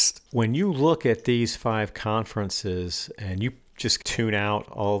exist. When you look at these 5 conferences and you just tune out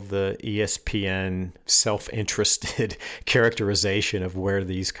all the ESPN self-interested characterization of where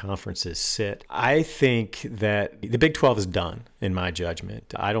these conferences sit, I think that the Big 12 is done, in my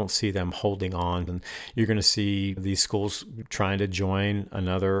judgment. I don't see them holding on, and you're going to see these schools trying to join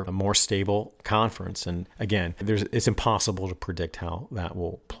another, a more stable conference. And again, it's impossible to predict how that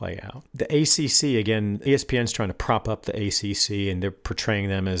will play out. The ACC, again, ESPN's trying to prop up the ACC, and they're portraying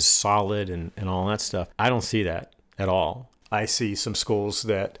them as solid and all that stuff. I don't see that at all. I see some schools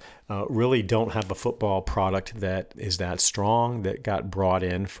that really don't have a football product that is that strong, that got brought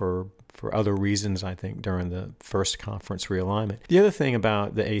in for other reasons, I think, during the first conference realignment. The other thing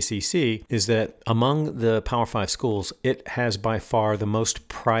about the ACC is that among the Power 5 schools, it has by far the most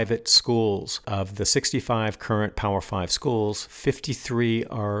private schools. Of the 65 current Power 5 schools, 53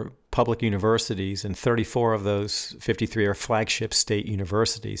 are public universities, and 34 of those 53 are flagship state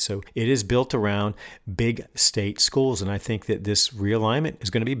universities. So it is built around big state schools, and I think that this realignment is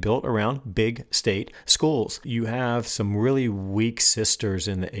going to be built around big state schools. You have some really weak sisters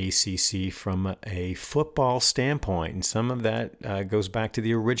in the ACC from a football standpoint, and some of that goes back to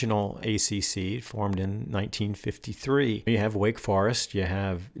the original ACC, formed in 1953. You have Wake Forest, you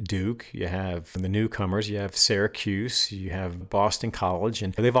have Duke, you have the newcomers, you have Syracuse, you have Boston College,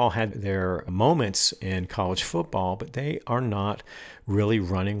 and they've all had their moments in college football, but they are not really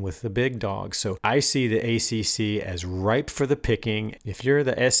running with the big dogs. So I see the ACC as ripe for the picking. If you're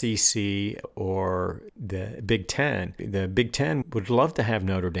the SEC or the Big Ten would love to have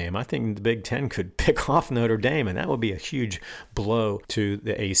Notre Dame. I think the Big Ten could pick off Notre Dame, and that would be a huge blow to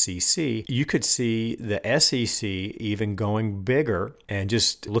the ACC. You could see the SEC even going bigger and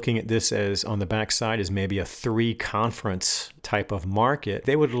just looking at this as on the backside as maybe a 3-conference type of market.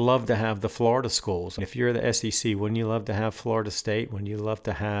 They would love to have the Florida schools. If you're the SEC, wouldn't you love to have Florida State? Wouldn't you love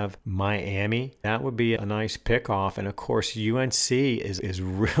to have Miami? That would be a nice pick-off. And of course, UNC is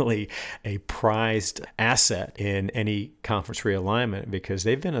really a prized asset in any conference realignment because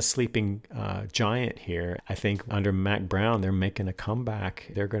they've been a sleeping giant here. I think under Mac Brown, they're making a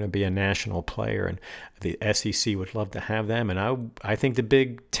comeback. They're going to be a national player, and the SEC would love to have them. And I think the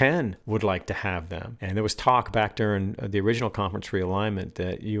Big Ten would like to have them. And there was talk back during the original conference realignment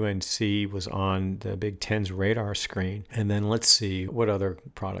that UNC was on the Big Ten's radar screen. And then let's see what other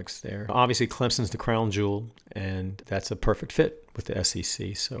products there. Obviously, Clemson's the crown jewel, and that's a perfect fit with the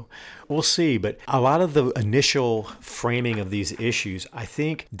SEC. So we'll see. But a lot of the initial framing of these issues, I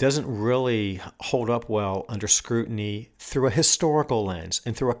think, doesn't really hold up well under scrutiny through a historical lens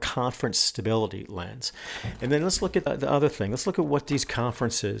and through a conference stability lens. And then let's look at the other thing. Let's look at what these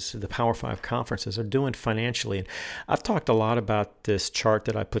conferences, the Power Five conferences, are doing financially. And I've talked a lot about this chart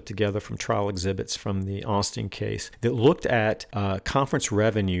that I put together from trial exhibits from the Alston case that looked at conference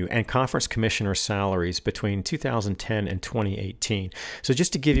revenue and conference commissioner salaries between 2010 and 2018. So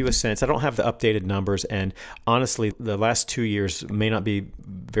just to give you a sense, I don't have the updated numbers, and honestly, the last 2 years may not be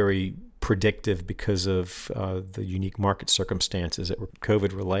very predictive because of the unique market circumstances that were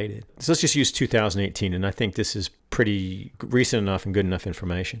COVID related. So let's just use 2018, and I think this is pretty recent enough and good enough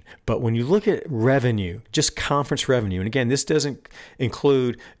information. But when you look at revenue, just conference revenue, and again, this doesn't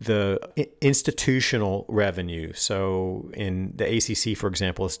include the institutional revenue. So in the ACC, for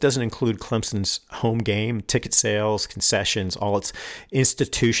example, this doesn't include Clemson's home game, ticket sales, concessions, all its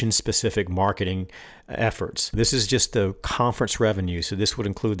institution-specific marketing efforts. This is just the conference revenue. So this would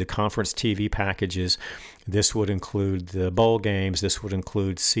include the conference TV packages. This would include the bowl games. This would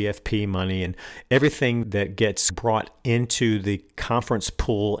include CFP money and everything that gets brought into the conference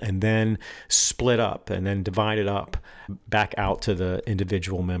pool and then split up and then divided up back out to the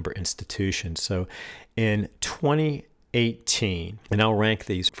individual member institutions. So in 2018, and I'll rank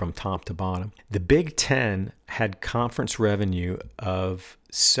these from top to bottom, the Big Ten had conference revenue of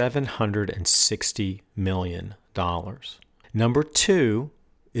 $760 million. Number two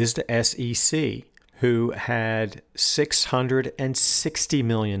is the SEC, who had $660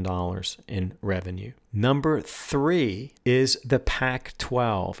 million in revenue. Number three is the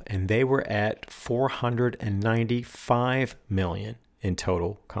Pac-12, and they were at $495 million in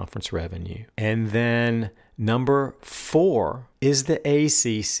total conference revenue. And then number four is the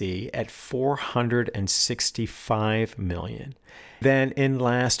ACC at $465 million. Then in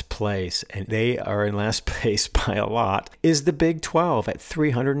last place, and they are in last place by a lot, is the Big 12 at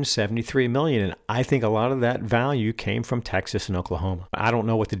 $373 million. And I think a lot of that value came from Texas and Oklahoma. I don't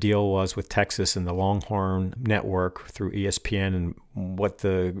know what the deal was with Texas and the Longhorn Network through ESPN and what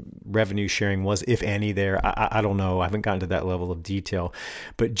the revenue sharing was, if any, there. I don't know. I haven't gotten to that level of detail.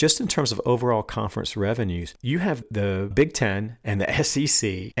 But just in terms of overall conference revenues, you have the Big Ten and the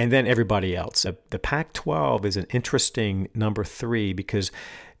SEC and then everybody else. The Pac-12 is an interesting number three because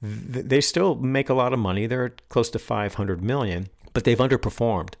they still make a lot of money. They're close to $500 million, but they've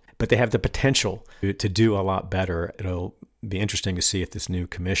underperformed. But they have the potential to do a lot better. It'll be interesting to see if this new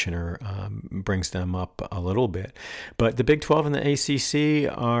commissioner brings them up a little bit. But the Big 12 and the ACC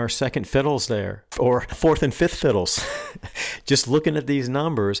are second fiddles there, or fourth and fifth fiddles. Just looking at these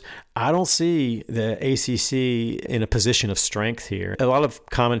numbers, I don't see the ACC in a position of strength here. A lot of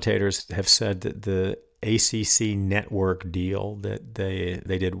commentators have said that the ACC network deal that they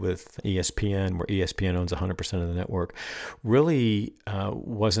did with ESPN, where ESPN owns 100% of the network, really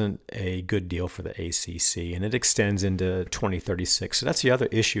wasn't a good deal for the ACC, and it extends into 2036. So that's the other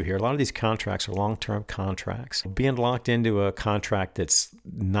issue here. A lot of these contracts are long-term contracts. Being locked into a contract that's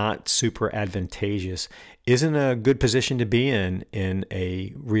not super advantageous isn't a good position to be in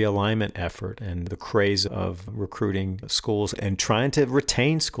a realignment effort and the craze of recruiting schools and trying to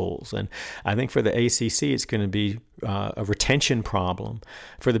retain schools. And I think for the ACC, it's going to be a retention problem.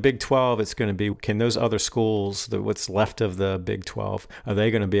 For the Big 12, it's going to be, can those other schools, what's left of the Big 12, are they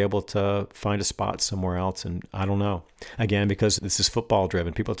going to be able to find a spot somewhere else? And I don't know. Again, because this is football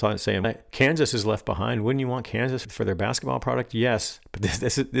driven. People saying, Kansas is left behind. Wouldn't you want Kansas for their basketball product? Yes, but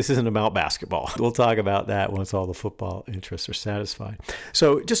this isn't about basketball. We'll talk about that once all the football interests are satisfied.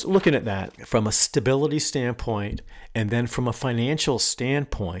 So just looking at that from a stability standpoint and then from a financial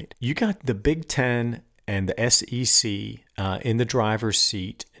standpoint, you got the Big Ten and the SEC in the driver's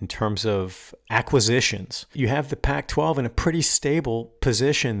seat in terms of acquisitions. You have the Pac-12 in a pretty stable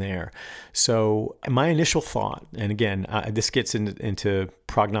position there. So my initial thought, and again, this gets into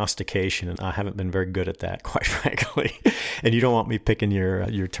prognostication, and I haven't been very good at that, quite frankly. And you don't want me picking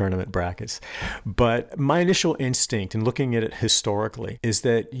your tournament brackets. But my initial instinct in looking at it historically is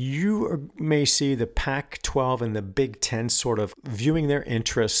that you may see the Pac-12 and the Big Ten sort of viewing their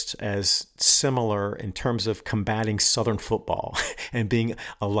interests as similar in terms of combating Southern football and being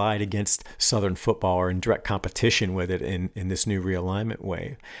allied against Southern football or in direct competition with it in this new realignment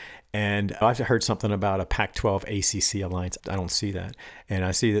wave. And I've heard something about a Pac-12 ACC alliance. I don't see that. And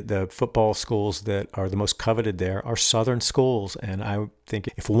I see that the football schools that are the most coveted there are Southern schools. And I think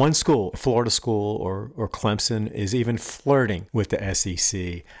if one school, Florida school or Clemson, is even flirting with the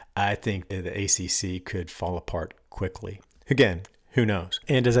SEC, I think the ACC could fall apart quickly. Again, Who knows?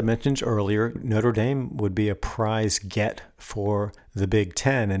 And as I mentioned earlier, Notre Dame would be a prize get for the Big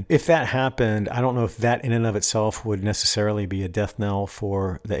Ten. And if that happened, I don't know if that in and of itself would necessarily be a death knell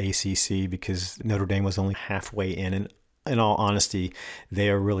for the ACC, because Notre Dame was only halfway in. And in all honesty, they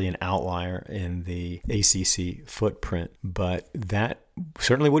are really an outlier in the ACC footprint. But that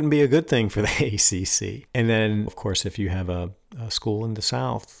certainly wouldn't be a good thing for the ACC. And then, of course, if you have a school in the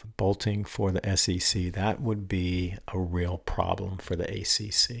South bolting for the SEC, that would be a real problem for the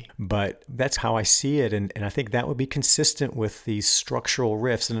ACC. But that's how I see it. And I think that would be consistent with these structural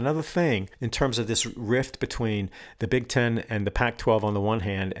rifts. And another thing, in terms of this rift between the Big Ten and the Pac-12 on the one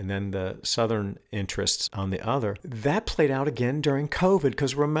hand, and then the Southern interests on the other, that played out again during COVID.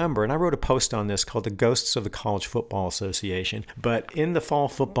 Because remember, and I wrote a post on this called The Ghosts of the College Football Association, but in the fall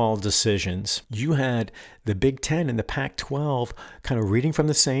football decisions, you had the Big Ten and the Pac-12 kind of reading from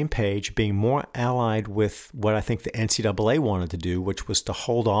the same page, being more allied with what I think the NCAA wanted to do, which was to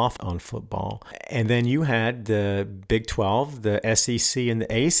hold off on football. And then you had the Big 12, the SEC, and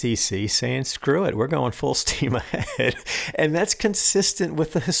the ACC saying, screw it, we're going full steam ahead. And that's consistent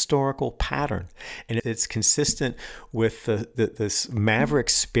with the historical pattern. And it's consistent with this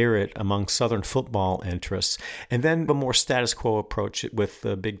maverick spirit among Southern football interests. And then a more status quo approach with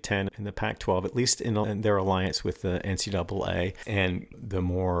the Big Ten and the Pac-12, at least in their alliance with the NCAA and the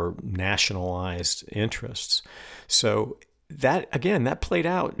more nationalized interests. So that, again, that played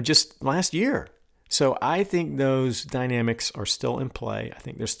out just last year. So I think those dynamics are still in play. I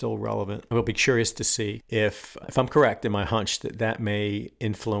think they're still relevant. I will be curious to see if I'm correct in my hunch that may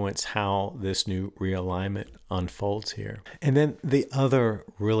influence how this new realignment unfolds here. And then the other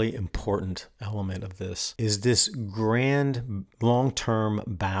really important element of this is this grand long-term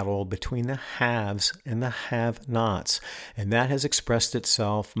battle between the haves and the have-nots. And that has expressed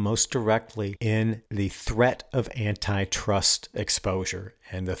itself most directly in the threat of antitrust exposure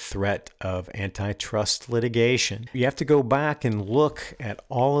and the threat of antitrust litigation. You have to go back and look at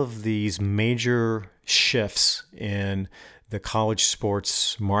all of these major shifts in the college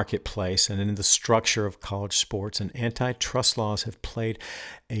sports marketplace and in the structure of college sports, and antitrust laws have played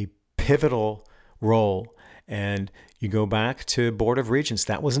a pivotal role. And you go back to Board of Regents,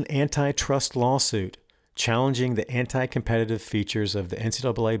 that was an antitrust lawsuit challenging the anti-competitive features of the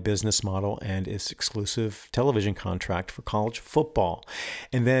NCAA business model and its exclusive television contract for college football.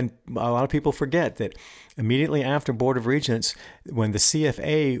 And then a lot of people forget that immediately after Board of Regents, when the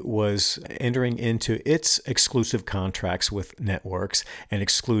CFA was entering into its exclusive contracts with networks and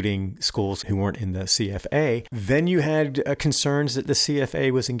excluding schools who weren't in the CFA, then you had concerns that the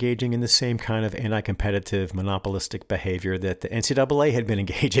CFA was engaging in the same kind of anti-competitive monopolistic behavior that the NCAA had been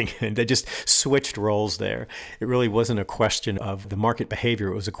engaging in. They just switched roles there. It really wasn't a question of the market behavior.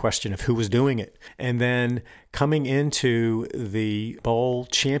 It was a question of who was doing it. And then coming into the bowl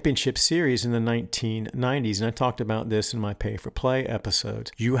championship series in the 1990s, and I talked about this in my Pay for Play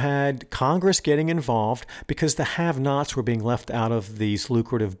episodes, you had Congress getting involved because the have-nots were being left out of these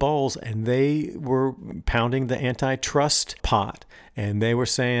lucrative bowls, and they were pounding the antitrust pot. And they were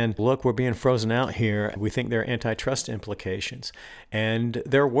saying, look, we're being frozen out here. We think there are antitrust implications. And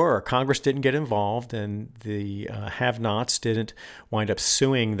there were. Congress didn't get involved, and the have-nots didn't wind up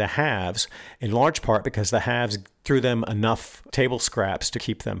suing the haves, in large part because the haves threw them enough table scraps to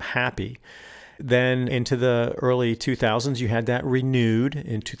keep them happy. Then into the early 2000s, you had that renewed.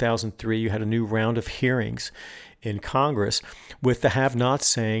 In 2003, you had a new round of hearings in Congress with the have-nots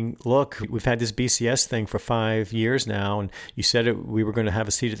saying, look, we've had this BCS thing for 5 years now, and you said we were going to have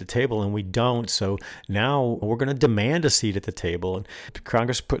a seat at the table, and we don't, so now we're going to demand a seat at the table. And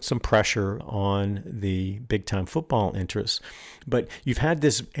Congress put some pressure on the big-time football interests. But you've had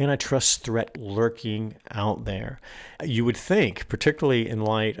this antitrust threat lurking out there. You would think, particularly in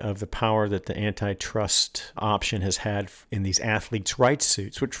light of the power that the antitrust option has had in these athletes' rights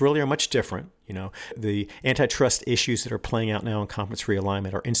suits, which really are much different. You know, the antitrust issues that are playing out now in conference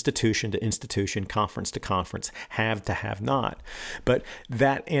realignment are institution to institution, conference to conference, have to have not. But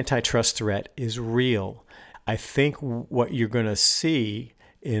that antitrust threat is real. I think what you're going to see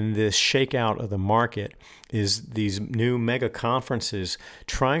in this shakeout of the market is these new mega conferences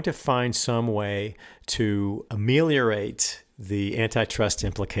trying to find some way to ameliorate the antitrust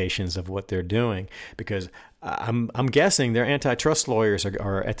implications of what they're doing, because I'm guessing their antitrust lawyers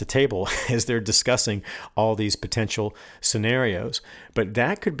are at the table as they're discussing all these potential scenarios. But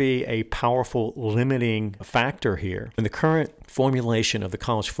that could be a powerful limiting factor here. In the current formulation of the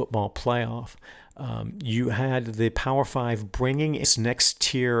college football playoff, You had the Power Five bringing its next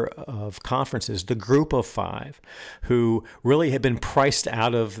tier of conferences, the Group of Five, who really had been priced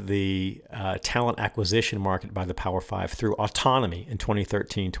out of the talent acquisition market by the Power Five through Autonomy in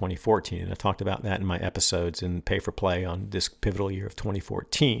 2013, 2014. And I talked about that in my episodes in Pay for Play on this pivotal year of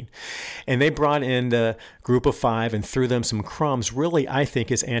 2014. And they brought in the Group of Five and threw them some crumbs, really, I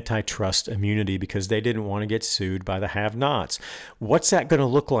think, is antitrust immunity because they didn't want to get sued by the have-nots. What's that going to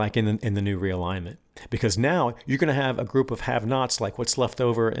look like in the new realignment? Because now you're going to have a group of have-nots like what's left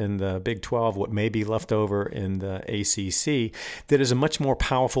over in the Big 12, what may be left over in the ACC, that is a much more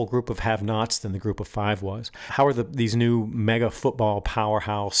powerful group of have-nots than the Group of Five was. How are these new mega football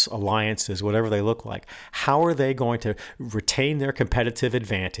powerhouse alliances, whatever they look like, how are they going to retain their competitive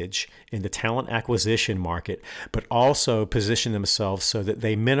advantage in the talent acquisition market, but also position themselves so that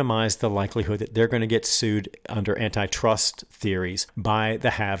they minimize the likelihood that they're going to get sued under antitrust theories by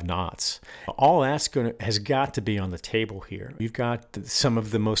the have-nots? All that's has got to be on the table here. You've got some of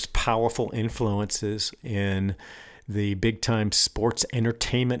the most powerful influences in the big-time sports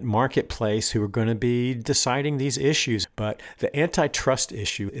entertainment marketplace who are going to be deciding these issues. But the antitrust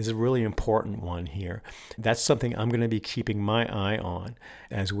issue is a really important one here. That's something I'm going to be keeping my eye on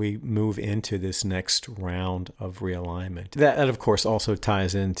as we move into this next round of realignment. That of course, also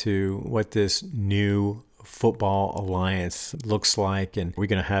ties into what this new football alliance looks like, and we're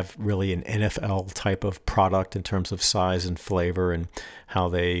going to have really an NFL type of product in terms of size and flavor and how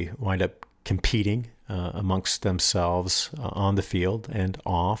they wind up competing amongst themselves on the field and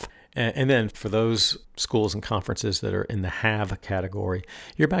off. And then for those schools and conferences that are in the have category,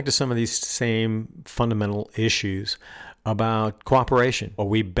 you're back to some of these same fundamental issues about cooperation. Are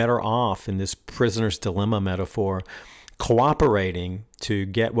we better off in this prisoner's dilemma metaphor cooperating to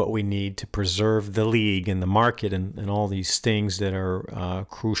get what we need to preserve the league and the market and all these things that are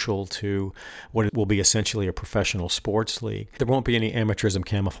crucial to what will be essentially a professional sports league? There won't be any amateurism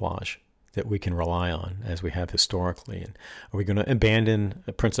camouflage that we can rely on as we have historically. And are we going to abandon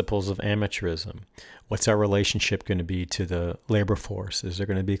the principles of amateurism? What's our relationship going to be to the labor force? Is there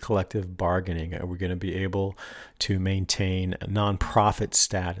going to be collective bargaining? Are we going to be able to maintain a nonprofit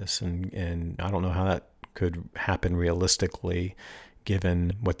status? And I don't know how that could happen realistically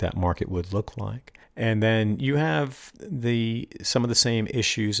given what that market would look like. And then you have some of the same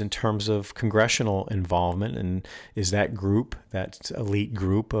issues in terms of congressional involvement. And is that group, that elite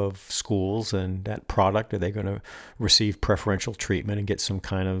group of schools and that product, are they going to receive preferential treatment and get some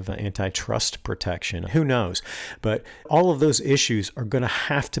kind of antitrust protection? Who knows? But all of those issues are going to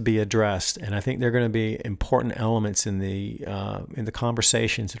have to be addressed. And I think they're going to be important elements in the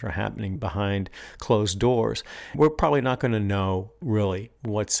conversations that are happening behind closed doors. We're probably not going to know really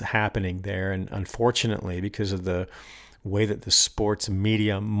what's happening there. And unfortunately, because of the way that the sports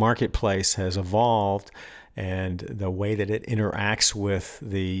media marketplace has evolved and the way that it interacts with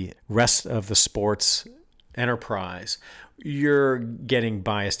the rest of the sports enterprise, you're getting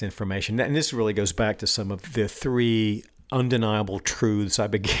biased information. And this really goes back to some of the three undeniable truths I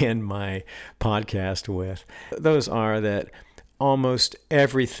began my podcast with. Those are that almost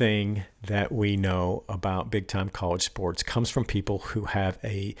everything that we know about big-time college sports comes from people who have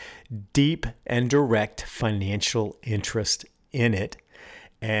a deep and direct financial interest in it,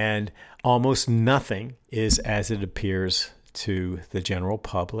 and almost nothing is as it appears to the general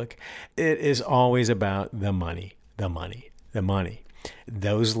public. It is always about the money, the money, the money.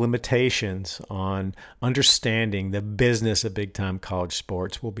 Those limitations on understanding the business of big-time college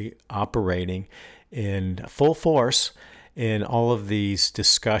sports will be operating in full force in all of these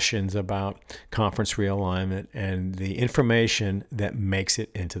discussions about conference realignment and the information that makes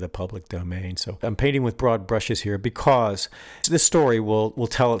it into the public domain. So I'm painting with broad brushes here because this story will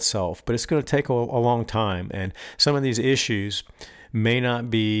tell itself, but it's going to take a long time. And some of these issues may not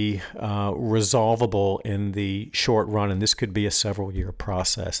be resolvable in the short run, and this could be a several-year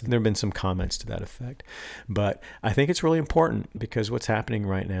process. And there have been some comments to that effect. But I think it's really important because what's happening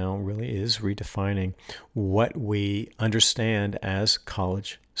right now really is redefining what we understand as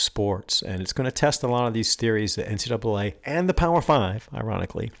college sports. And it's going to test a lot of these theories that NCAA and the Power Five,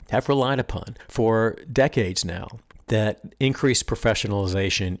 ironically, have relied upon for decades now, that increased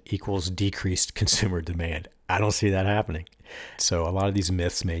professionalization equals decreased consumer demand. I don't see that happening. So a lot of these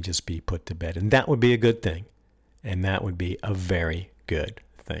myths may just be put to bed, and that would be a good thing. And that would be a very good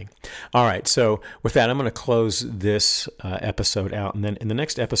thing. All right, so with that, I'm going to close this episode out. And then in the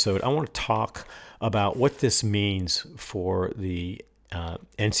next episode, I want to talk about what this means for the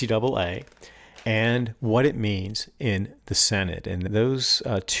NCAA and what it means in the Senate. And those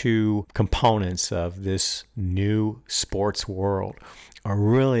two components of this new sports world are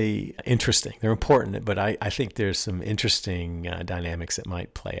really interesting. They're important, but I think there's some interesting dynamics that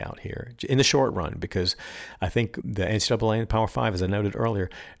might play out here in the short run, because I think the NCAA and the Power Five, as I noted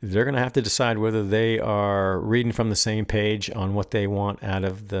earlier, they're going to have to decide whether they are reading from the same page on what they want out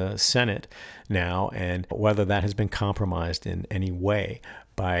of the Senate now, and whether that has been compromised in any way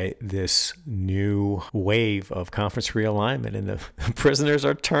by this new wave of conference realignment, and the prisoners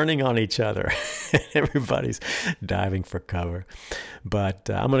are turning on each other. Everybody's diving for cover. But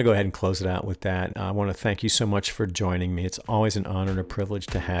I'm going to go ahead and close it out with that. I want to thank you so much for joining me. It's always an honor and a privilege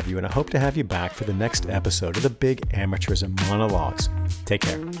to have you, and I hope to have you back for the next episode of the Big Amateurism Monologues. Take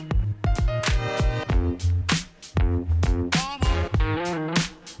care.